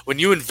 When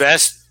you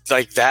invest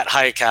that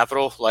high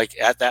capital,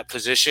 at that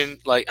position,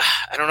 I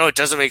don't know, it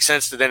doesn't make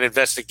sense to then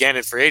invest again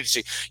in free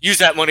agency. Use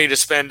that money to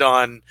spend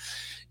on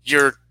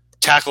your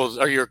tackle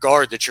or your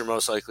guard that you're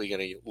most likely going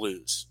to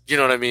lose. You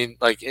know what I mean?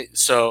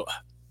 So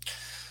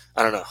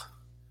I don't know.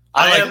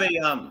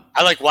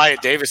 I like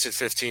Wyatt Davis at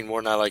 15 more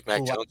than I like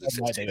Mac Jones at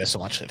 15. Wyatt Davis so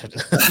much.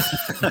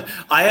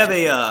 I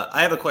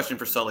have a question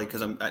for Sully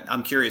because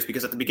I'm curious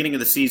because at the beginning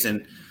of the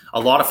season, a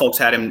lot of folks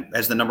had him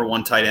as the number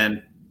one tight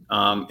end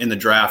in the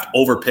draft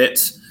over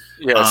Pitts.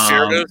 Yeah,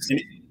 I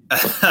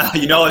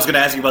was going to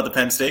ask you about the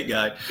Penn State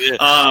guy.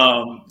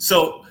 Yeah.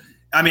 So,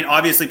 I mean,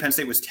 obviously Penn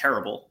State was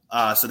terrible,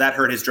 so that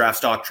hurt his draft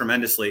stock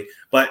tremendously.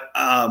 But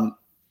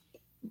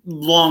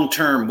long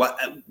term,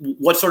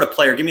 what sort of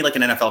player? Give me an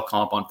NFL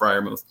comp on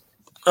Freiermuth.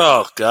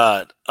 Oh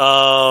God,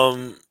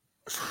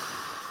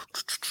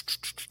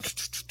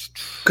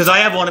 because I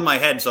have one in my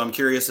head, so I'm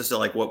curious as to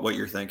what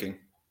you're thinking.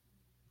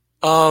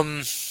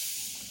 I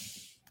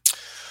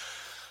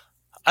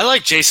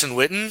like Jason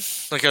Witten,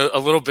 a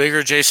little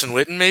bigger Jason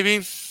Witten,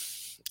 maybe.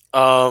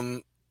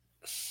 I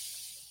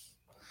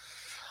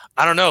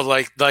don't know,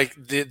 God.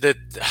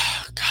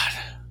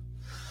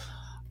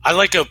 I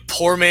like a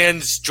poor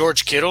man's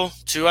George Kittle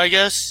too, I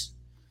guess.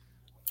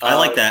 I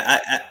like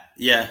that.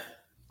 Yeah.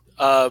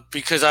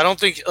 Because I don't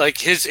think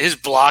his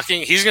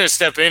blocking, he's going to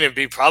step in and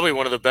be probably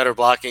one of the better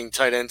blocking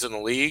tight ends in the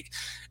league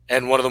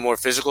and one of the more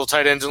physical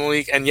tight ends in the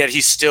league. And yet he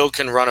still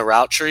can run a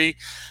route tree.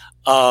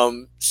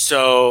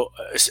 So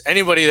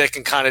anybody that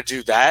can kind of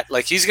do that,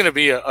 he's going to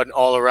be an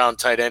all around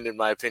tight end in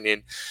my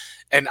opinion.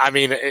 And I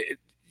mean,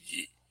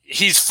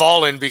 he's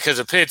fallen because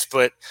of Pitts,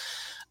 but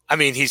I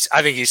mean,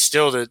 I think he's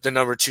still the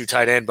number 2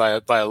 tight end by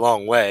a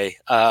long way.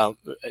 I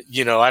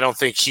don't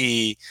think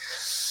he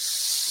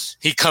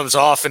comes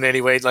off in any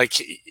way.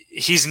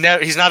 He's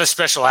not a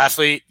special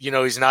athlete.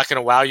 He's not going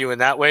to wow you in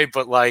that way,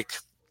 but I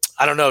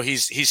don't know.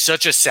 He's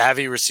such a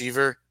savvy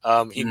receiver.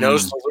 He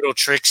knows the little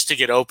tricks to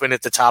get open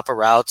at the top of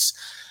routes.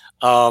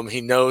 He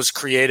knows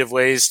creative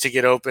ways to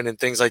get open and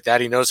things like that.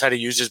 He knows how to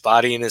use his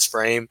body and his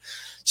frame.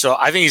 So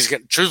I think he's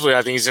going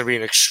to be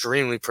an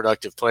extremely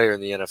productive player in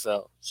the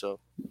NFL.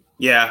 So.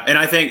 Yeah, and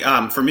I think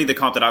for me, the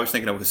comp that I was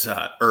thinking of was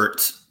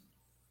Ertz.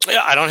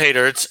 Yeah, I don't hate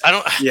Ertz.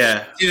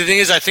 Yeah. See, the thing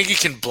is, I think he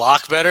can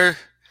block better.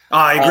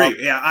 I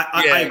agree.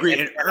 I agree.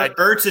 And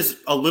Ertz is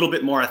a little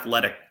bit more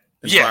athletic.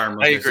 Yeah,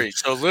 I agree.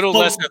 So a little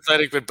less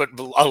athletic, but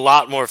a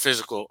lot more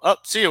physical. Oh,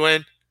 see you,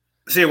 Wayne.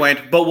 See you,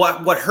 Wayne. But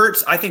what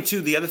hurts, I think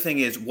too. The other thing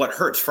is what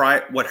hurts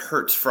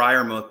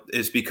Freiermuth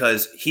is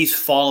because he's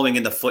following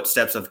in the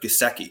footsteps of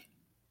Gesicki.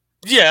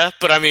 Yeah,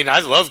 but I mean, I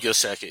love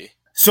Gesicki.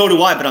 So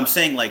do I, but I'm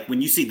saying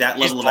when you see that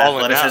level of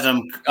athleticism,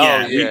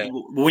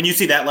 when you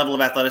see that level of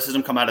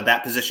athleticism come out of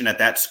that position at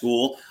that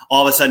school,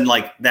 all of a sudden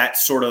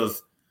that's sort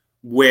of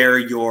where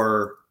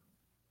your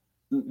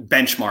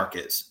benchmark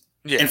is.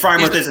 Yeah. And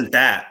Freiermuth isn't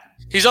that.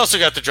 He's also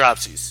got the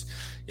dropsies.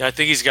 I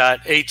think he's got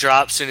 8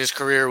 drops in his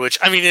career, which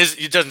I mean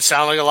it doesn't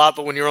sound like a lot,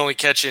 but when you're only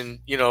catching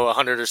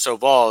 100 or so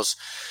balls,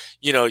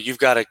 you've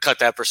got to cut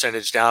that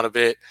percentage down a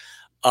bit.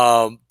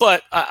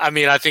 But I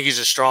mean, I think he's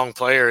a strong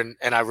player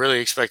and I really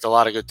expect a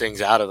lot of good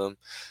things out of him.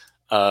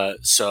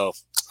 So,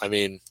 I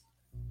mean,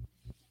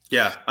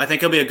 yeah, I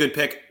think he'll be a good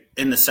pick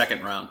in the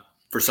second round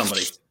for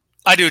somebody.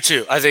 I do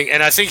too. I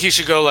think he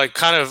should go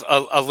kind of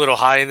a little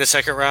high in the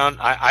second round.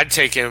 I'd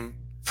take him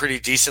pretty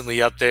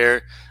decently up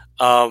there.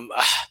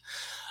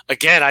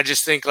 again, I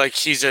just think like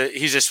he's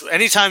just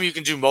anytime you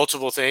can do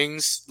multiple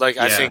things, like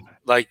I think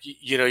like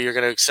you're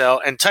going to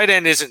excel. And tight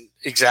end isn't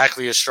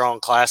exactly a strong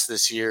class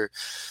this year,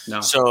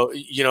 so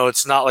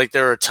it's not like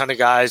there are a ton of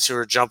guys who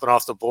are jumping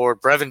off the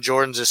board. Brevin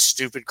Jordan's a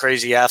stupid,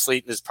 crazy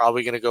athlete and is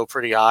probably going to go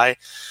pretty high,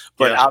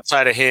 but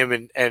outside of him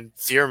and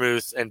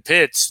Freiermuth and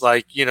Pitts,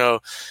 like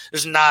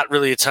there's not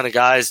really a ton of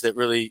guys that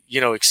really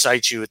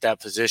excite you at that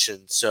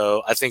position.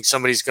 So I think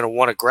somebody's going to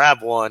want to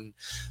grab one,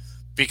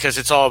 because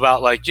it's all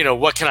about like,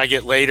 what can I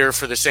get later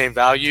for the same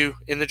value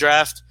in the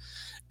draft?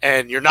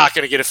 And you're not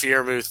going to get a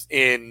Freiermuth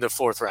in the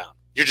 4th round.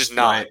 You're just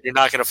not. Right. You're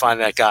not going to find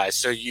that guy.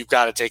 So you've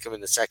got to take him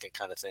in the 2nd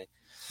kind of thing.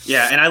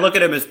 Yeah, and I look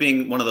at him as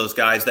being one of those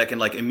guys that can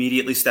like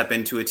immediately step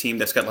into a team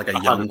that's got like a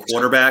young 100%.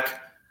 Quarterback.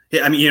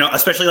 I mean,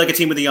 especially like a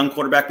team with a young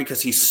quarterback, because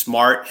he's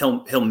smart.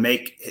 He'll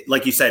make,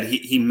 like you said,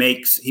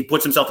 he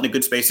puts himself into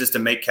good spaces to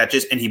make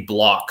catches, and he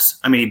blocks.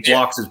 I mean, he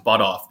blocks his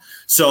butt off.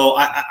 So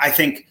I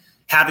think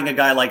having a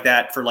guy like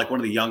that for like one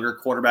of the younger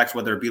quarterbacks,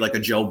 whether it be like a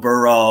Joe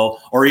Burrow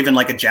or even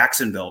like a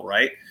Jacksonville,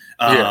 right?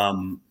 I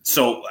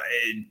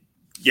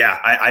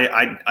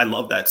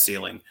love that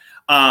ceiling.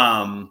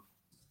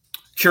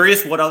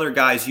 Curious what other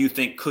guys you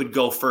think could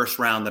go 1st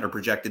round that are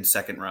projected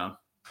 2nd round.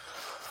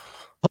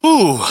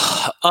 Ooh,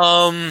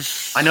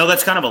 I know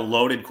that's kind of a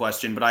loaded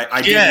question, but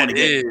I did want to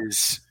get it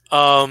is.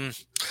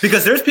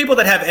 Because there's people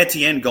that have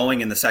Etienne going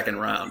in the 2nd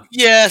round.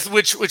 Yeah,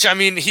 which I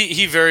mean,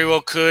 he very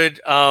well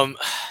could.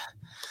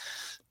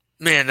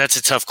 Man, that's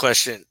a tough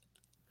question.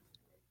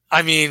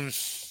 I mean,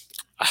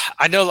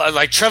 I know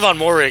like Trevon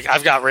Moehrig,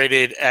 I've got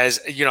rated as,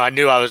 I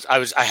knew I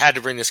had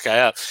to bring this guy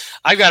up.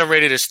 I've got him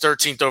rated as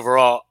 13th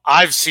overall.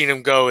 I've seen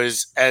him go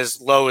as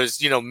low as,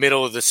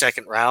 middle of the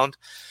 2nd round.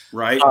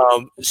 Right.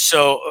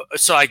 So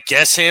I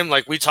guess him,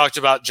 like we talked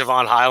about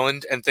Javon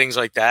Highland and things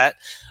like that.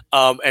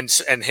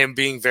 And him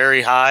being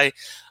very high.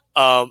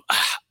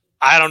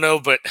 I don't know,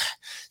 but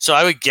so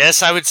I would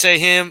guess I would say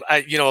him.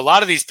 A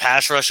lot of these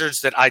pass rushers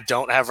that I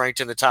don't have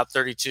ranked in the top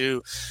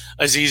 32,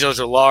 Azeez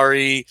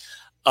Ojulari,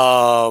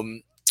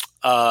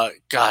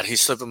 God,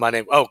 he's slipping my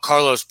name. Oh,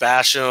 Carlos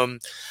Basham,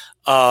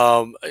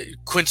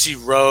 Quincy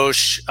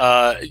Roche,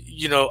 a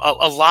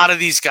lot of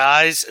these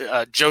guys,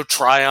 Joe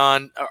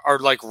Tryon are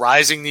like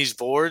rising these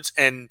boards,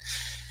 and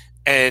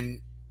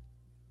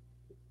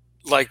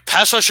like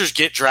pass rushers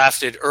get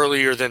drafted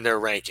earlier than their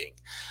ranking.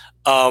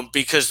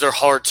 Because they're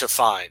hard to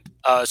find.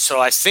 So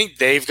I think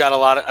they've got a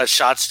lot of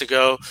shots to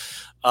go.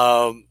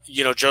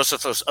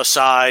 Joseph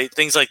Osai,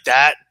 things like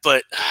that.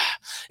 But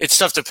it's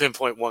tough to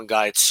pinpoint one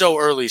guy. It's so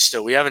early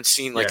still. We haven't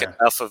seen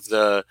enough of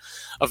the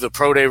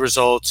pro day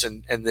results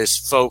and this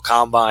faux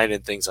combine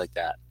and things like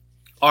that.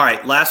 All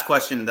right, last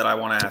question that I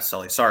want to ask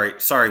Sully. Sorry,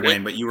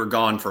 Wayne, but you were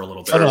gone for a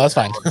little bit. Oh, no, that's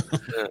fine.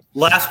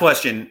 Last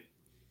question.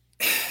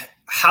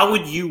 How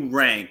would you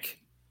rank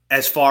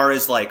as far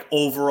as like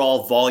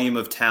overall volume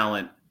of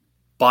talent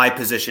by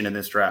position in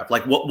this draft?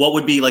 Like what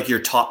would be like your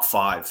top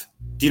 5?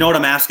 Do you know what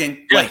I'm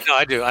asking? Yeah, no,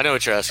 I do. I know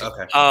what you're asking.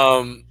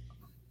 Okay.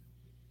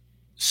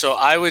 So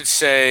I would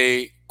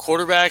say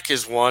quarterback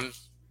is 1.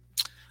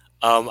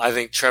 I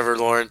think Trevor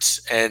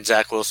Lawrence and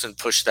Zach Wilson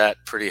pushed that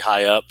pretty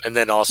high up. And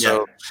then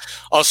also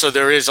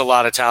there is a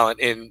lot of talent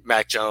in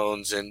Mac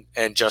Jones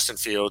and Justin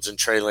Fields and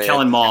Trey Lance.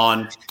 Kellen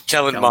Mond.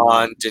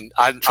 And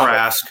I'm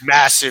a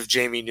massive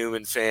Jamie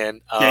Newman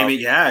fan.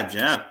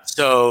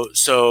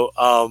 So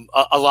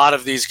a lot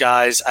of these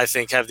guys I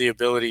think have the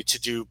ability to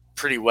do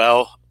pretty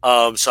well.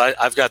 So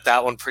I've got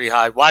that one pretty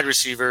high. Wide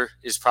receiver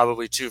is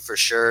probably 2 for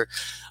sure.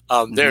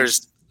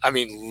 There's,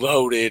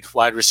 loaded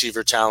wide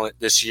receiver talent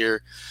this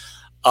year.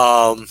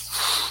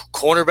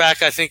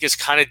 Cornerback I think is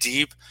kind of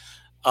deep,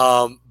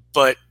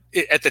 but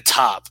at the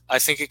top I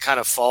think it kind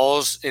of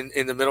falls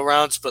in the middle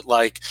rounds. But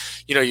like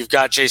you've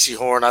got J.C.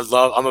 Horn.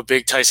 I'm a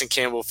big Tyson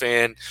Campbell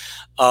fan.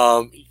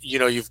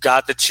 You've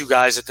got the 2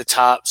 guys at the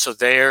top, so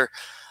there,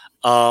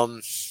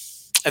 and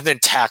then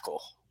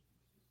tackle.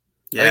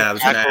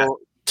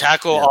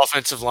 Tackle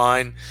offensive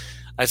line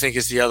I think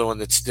is the other one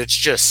that's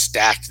just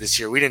stacked this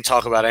year. We didn't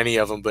talk about any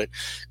of them, but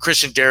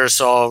Christian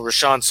Darrisaw,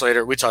 Rashawn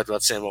Slater, we talked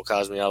about Samuel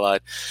Cosme, I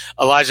lied.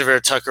 Elijah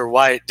Vera Tucker,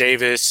 Wyatt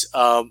Davis,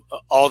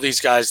 all these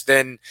guys.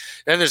 Then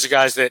there's the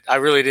guys that I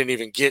really didn't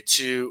even get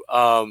to.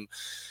 God,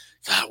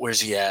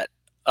 where's he at?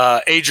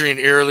 Adrian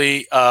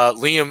Early,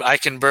 Liam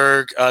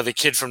Eichenberg, the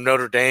kid from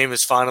Notre Dame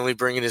is finally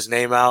bringing his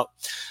name out.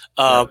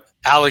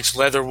 Alex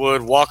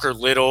Leatherwood, Walker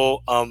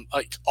Little,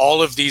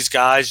 all of these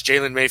guys,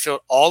 Jalen Mayfield,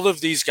 all of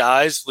these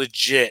guys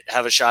legit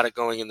have a shot at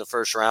going in the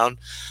 1st round,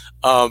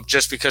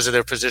 just because of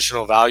their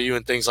positional value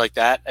and things like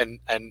that.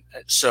 And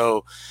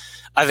so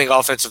I think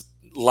offensive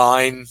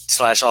line /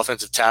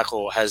 offensive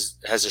tackle has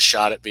a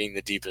shot at being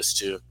the deepest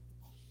too.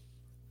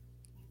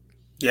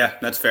 Yeah,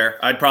 that's fair.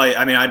 I'd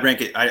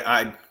rank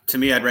it. To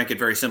me, I'd rank it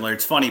very similar.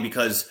 It's funny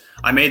because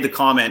I made the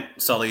comment,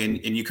 Sully,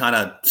 and you kind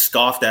of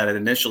scoffed at it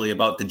initially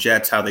about the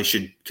Jets, how they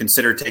should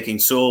consider taking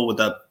Sewell with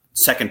the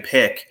 2nd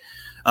pick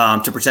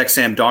to protect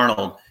Sam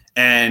Darnold.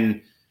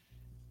 And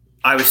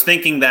I was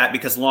thinking that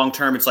because long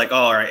term, it's like, oh,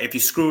 all right, if you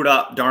screw it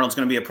up, Darnold's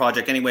going to be a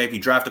project anyway. If you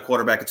draft a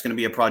quarterback, it's going to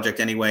be a project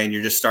anyway, and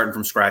you're just starting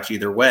from scratch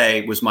either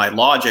way, was my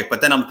logic.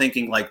 But then I'm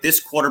thinking, like, this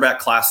quarterback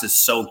class is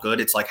so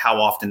good. It's like,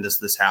 how often does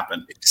this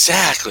happen?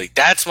 Exactly.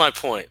 That's my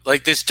point.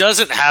 Like, this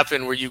doesn't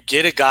happen where you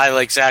get a guy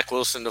like Zach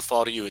Wilson to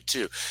fall to you at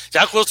 2.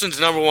 Zach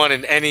Wilson's number 1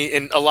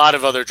 in a lot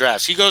of other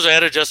drafts. He goes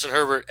ahead of Justin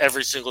Herbert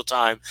every single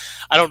time.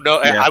 I don't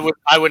know. Yeah.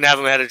 I wouldn't have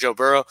him ahead of Joe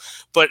Burrow,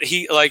 but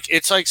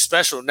it's like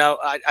special. Now,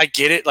 I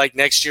get it. Like,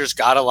 next year's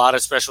got a lot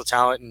of special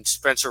talent, and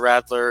Spencer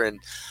Rattler and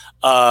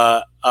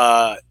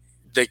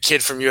the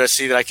kid from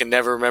USC that I can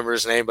never remember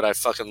his name, but I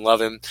fucking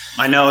love him.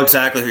 I know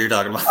exactly who you're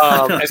talking about.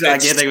 I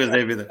can't think of his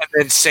name either. And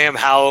then Sam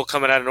Howell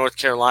coming out of North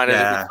Carolina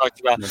that we talked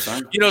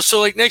about. So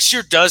like next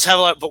year does have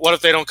a lot, but what if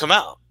they don't come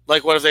out?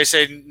 Like, what if they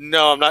say,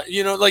 no, I'm not,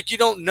 you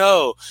don't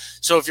know.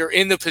 So if you're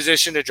in the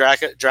position to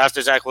draft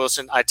a Zach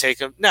Wilson, I take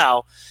him.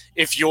 Now,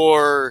 if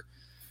you're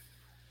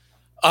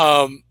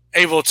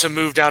able to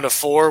move down to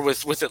 4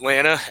 with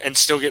Atlanta and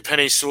still get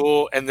Penei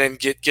Sewell and then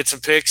get some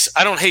picks,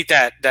 I don't hate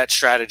that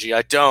strategy.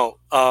 I don't.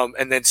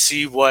 And then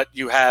see what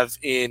you have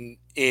in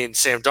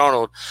Sam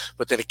Darnold.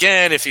 But then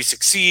again, if he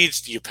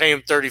succeeds, do you pay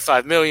him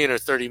 $35 million or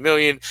 $30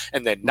 million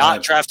and then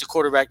not draft a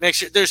quarterback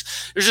next year? There's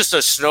just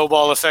a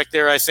snowball effect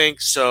there, I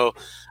think. So,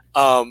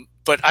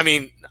 but I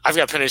mean, I've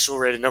got Penei Sewell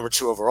rated number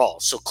 2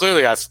 overall. So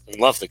clearly I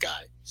love the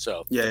guy.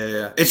 So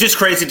yeah. It's just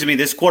crazy to me.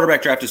 This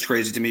quarterback draft is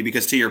crazy to me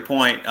because, to your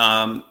point,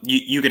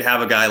 you could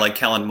have a guy like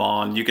Kellen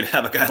Mond. You could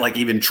have a guy like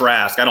even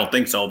Trask. I don't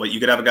think so, but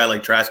you could have a guy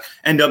like Trask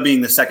end up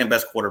being the second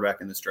best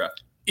quarterback in this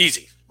draft.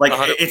 Easy. Like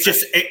 100%. It's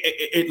just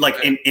like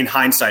in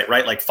hindsight,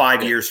 right? Like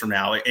 5 years from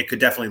now, it could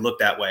definitely look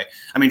that way.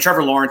 I mean,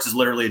 Trevor Lawrence is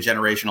literally a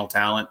generational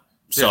talent.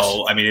 So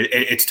yes. I mean,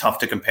 it's tough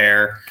to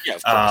compare. Yeah,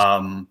 of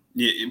course.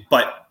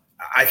 But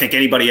I think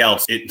anybody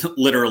else, it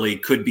literally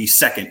could be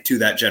second to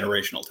that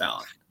generational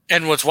talent.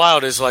 And what's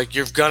wild is, like,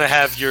 you're going to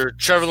have your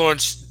Trevor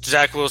Lawrence,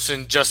 Zach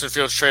Wilson, Justin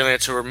Fields, Trey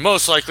Lance, who are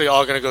most likely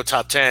all going to go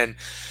top 10.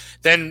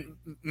 Then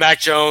Mac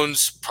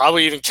Jones,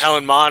 probably even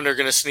Kellen Mond are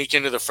going to sneak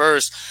into the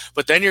first.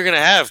 But then you're going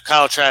to have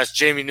Kyle Trask,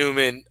 Jamie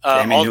Newman,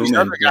 these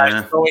other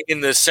guys going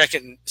in the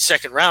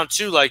second round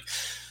too. Like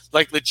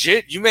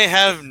legit, you may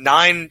have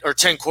 9 or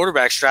 10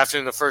 quarterbacks drafted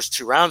in the first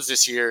 2 rounds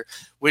this year,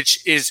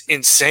 which is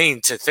insane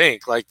to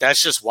think. Like,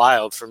 that's just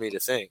wild for me to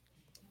think.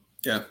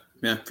 Yeah,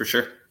 for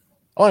sure.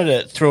 I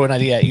wanted to throw an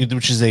idea at you,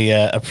 which is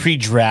a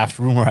pre-draft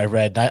rumor I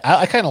read.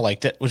 I kind of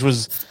liked it, which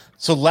was,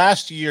 so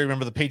last year,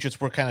 remember the Patriots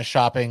were kind of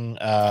shopping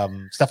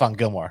Stephon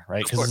Gilmore,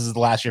 right? Because this is the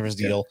last year of his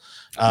deal.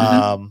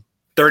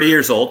 30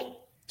 years old.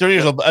 30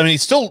 years old. I mean,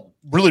 he's still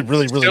really,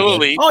 really, really still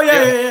good. Elite. Oh,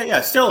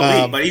 yeah. Still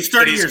elite, but he's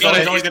 30 years old.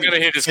 He's going to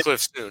hit his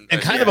cliff soon. And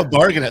kind of a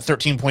bargain at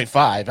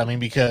 13.5. I mean,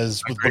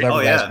 because with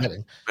whatever guy's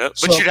getting. But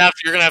you're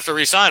going to have to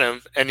re-sign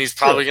him, and he's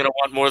probably going to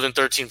want more than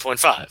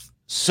 13.5.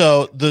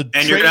 So you're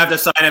going to have to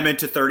sign him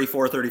into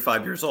 34,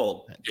 35 years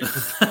old.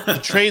 The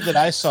trade that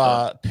I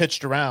saw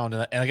pitched around,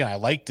 and again, I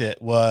liked it,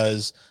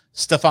 was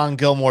Stephon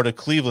Gilmore to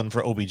Cleveland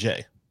for OBJ.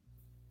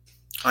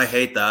 I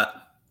hate that.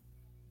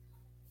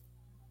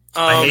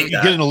 You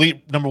get an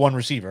elite number 1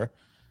 receiver,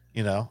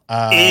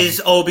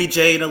 is OBJ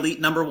an elite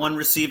number 1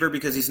 receiver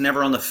because he's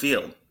never on the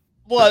field?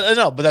 Well, I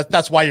know, but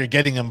that's why you're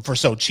getting him for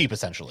so cheap,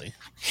 essentially.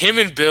 Him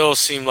and Bill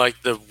seem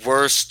like the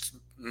worst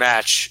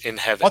match in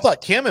heaven. I thought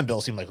Cam and Bill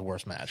seemed like the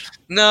worst match.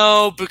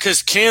 No,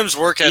 because Cam's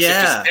work ethic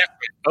is different.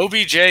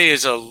 OBJ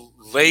is a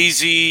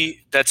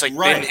lazy, that's like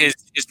been his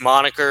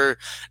moniker,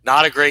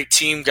 not a great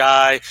team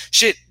guy.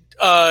 Shit,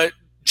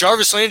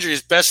 Jarvis Landry,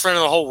 his best friend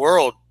in the whole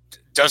world,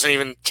 doesn't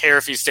even care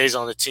if he stays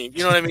on the team.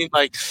 You know what I mean?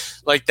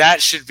 Like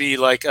that should be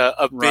like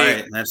a big.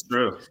 Right, that's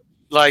true.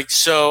 Like,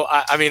 so,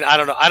 I mean, I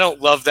don't know. I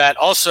don't love that.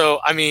 Also,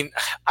 I mean,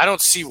 I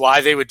don't see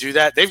why they would do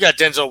that. They've got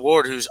Denzel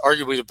Ward, who's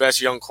arguably the best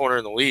young corner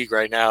in the league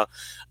right now.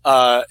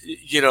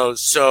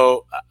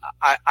 So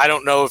I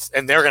don't know if –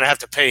 and they're going to have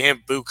to pay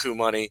him buku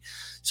money.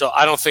 So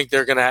I don't think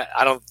they're going to –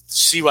 I don't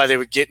see why they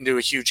would get into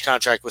a huge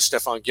contract with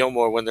Stephon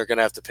Gilmore when they're going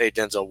to have to pay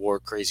Denzel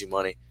Ward crazy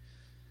money.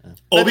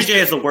 OBJ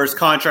is the worst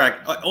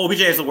contract.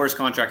 OBJ is the worst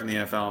contract in the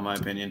NFL, in my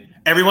opinion.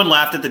 Everyone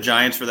laughed at the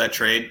Giants for that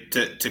trade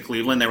to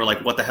Cleveland. They were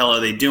like, what the hell are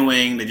they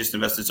doing? They just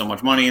invested so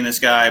much money in this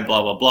guy,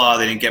 blah, blah, blah.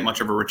 They didn't get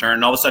much of a return.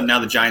 And all of a sudden now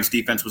the Giants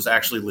defense was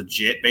actually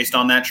legit based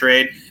on that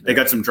trade. They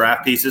got some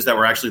draft pieces that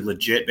were actually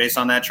legit based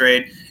on that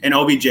trade. And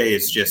OBJ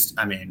is just,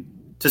 I mean,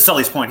 to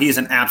Sully's point, he is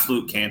an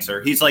absolute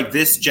cancer. He's like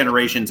this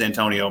generation's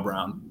Antonio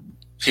Brown.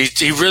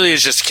 He really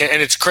is just,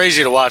 and it's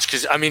crazy to watch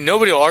because, I mean,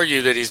 nobody will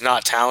argue that he's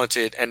not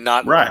talented and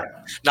not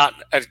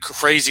a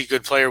crazy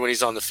good player when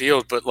he's on the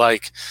field. But,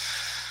 like,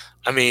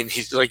 I mean,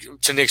 he's like,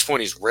 to Nick's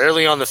point, he's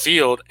rarely on the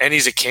field and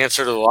he's a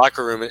cancer to the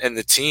locker room and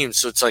the team.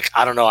 So it's like,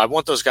 I don't know. I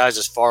want those guys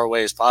as far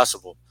away as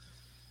possible.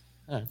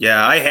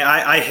 Yeah,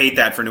 I hate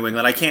that for New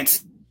England. I can't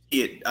see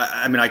it.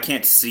 I mean, I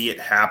can't see it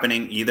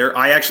happening either.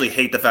 I actually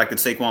hate the fact that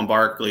Saquon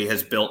Barkley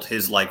has built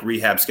his like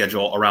rehab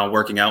schedule around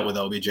working out with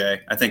OBJ.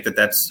 I think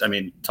that's, I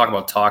mean, talk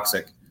about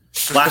toxic.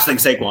 Last thing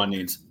Saquon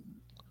needs.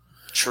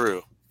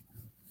 True.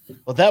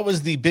 Well, that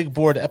was the big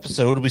board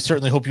episode. We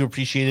certainly hope you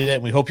appreciated it,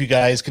 and we hope you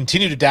guys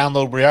continue to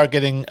download. We are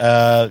getting,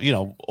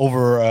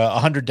 over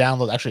 100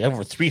 downloads, actually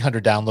over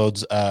 300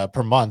 downloads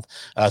per month.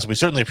 So we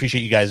certainly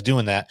appreciate you guys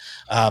doing that.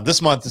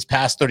 This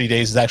past 30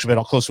 days has actually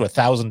been close to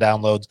 1,000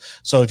 downloads.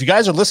 So if you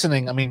guys are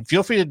listening, I mean,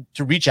 feel free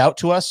to reach out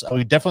to us.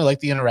 We definitely like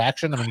the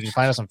interaction. I mean, you can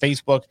find us on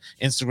Facebook,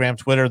 Instagram,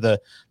 Twitter.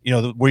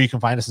 Where you can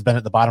find us has been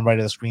at the bottom right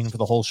of the screen for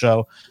the whole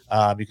show.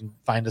 You can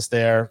find us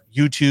there.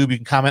 YouTube, you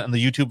can comment on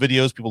the YouTube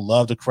videos. People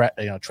love to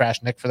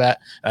trash Nick for that.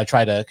 I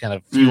try to kind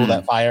of fuel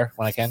that fire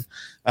when I can.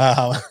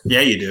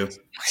 Yeah, you do.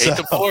 Hate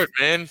the board,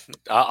 man.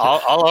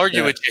 I'll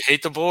argue with you.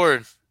 Hate the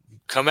board.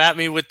 Come at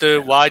me with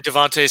why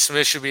Devontae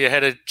Smith should be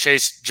ahead of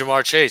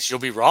Jamar Chase. You'll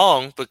be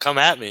wrong, but come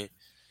at me.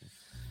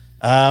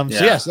 So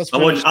yes, that's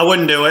I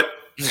wouldn't do it.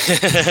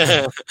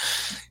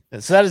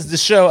 So that is the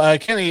show.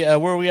 Kenny,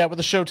 where are we at with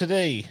the show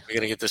today? We're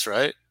gonna get this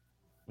right.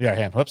 We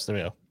are. Whoops, there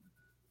we go.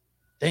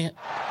 Dang it.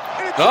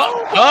 Ladies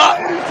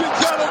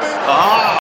and gentlemen.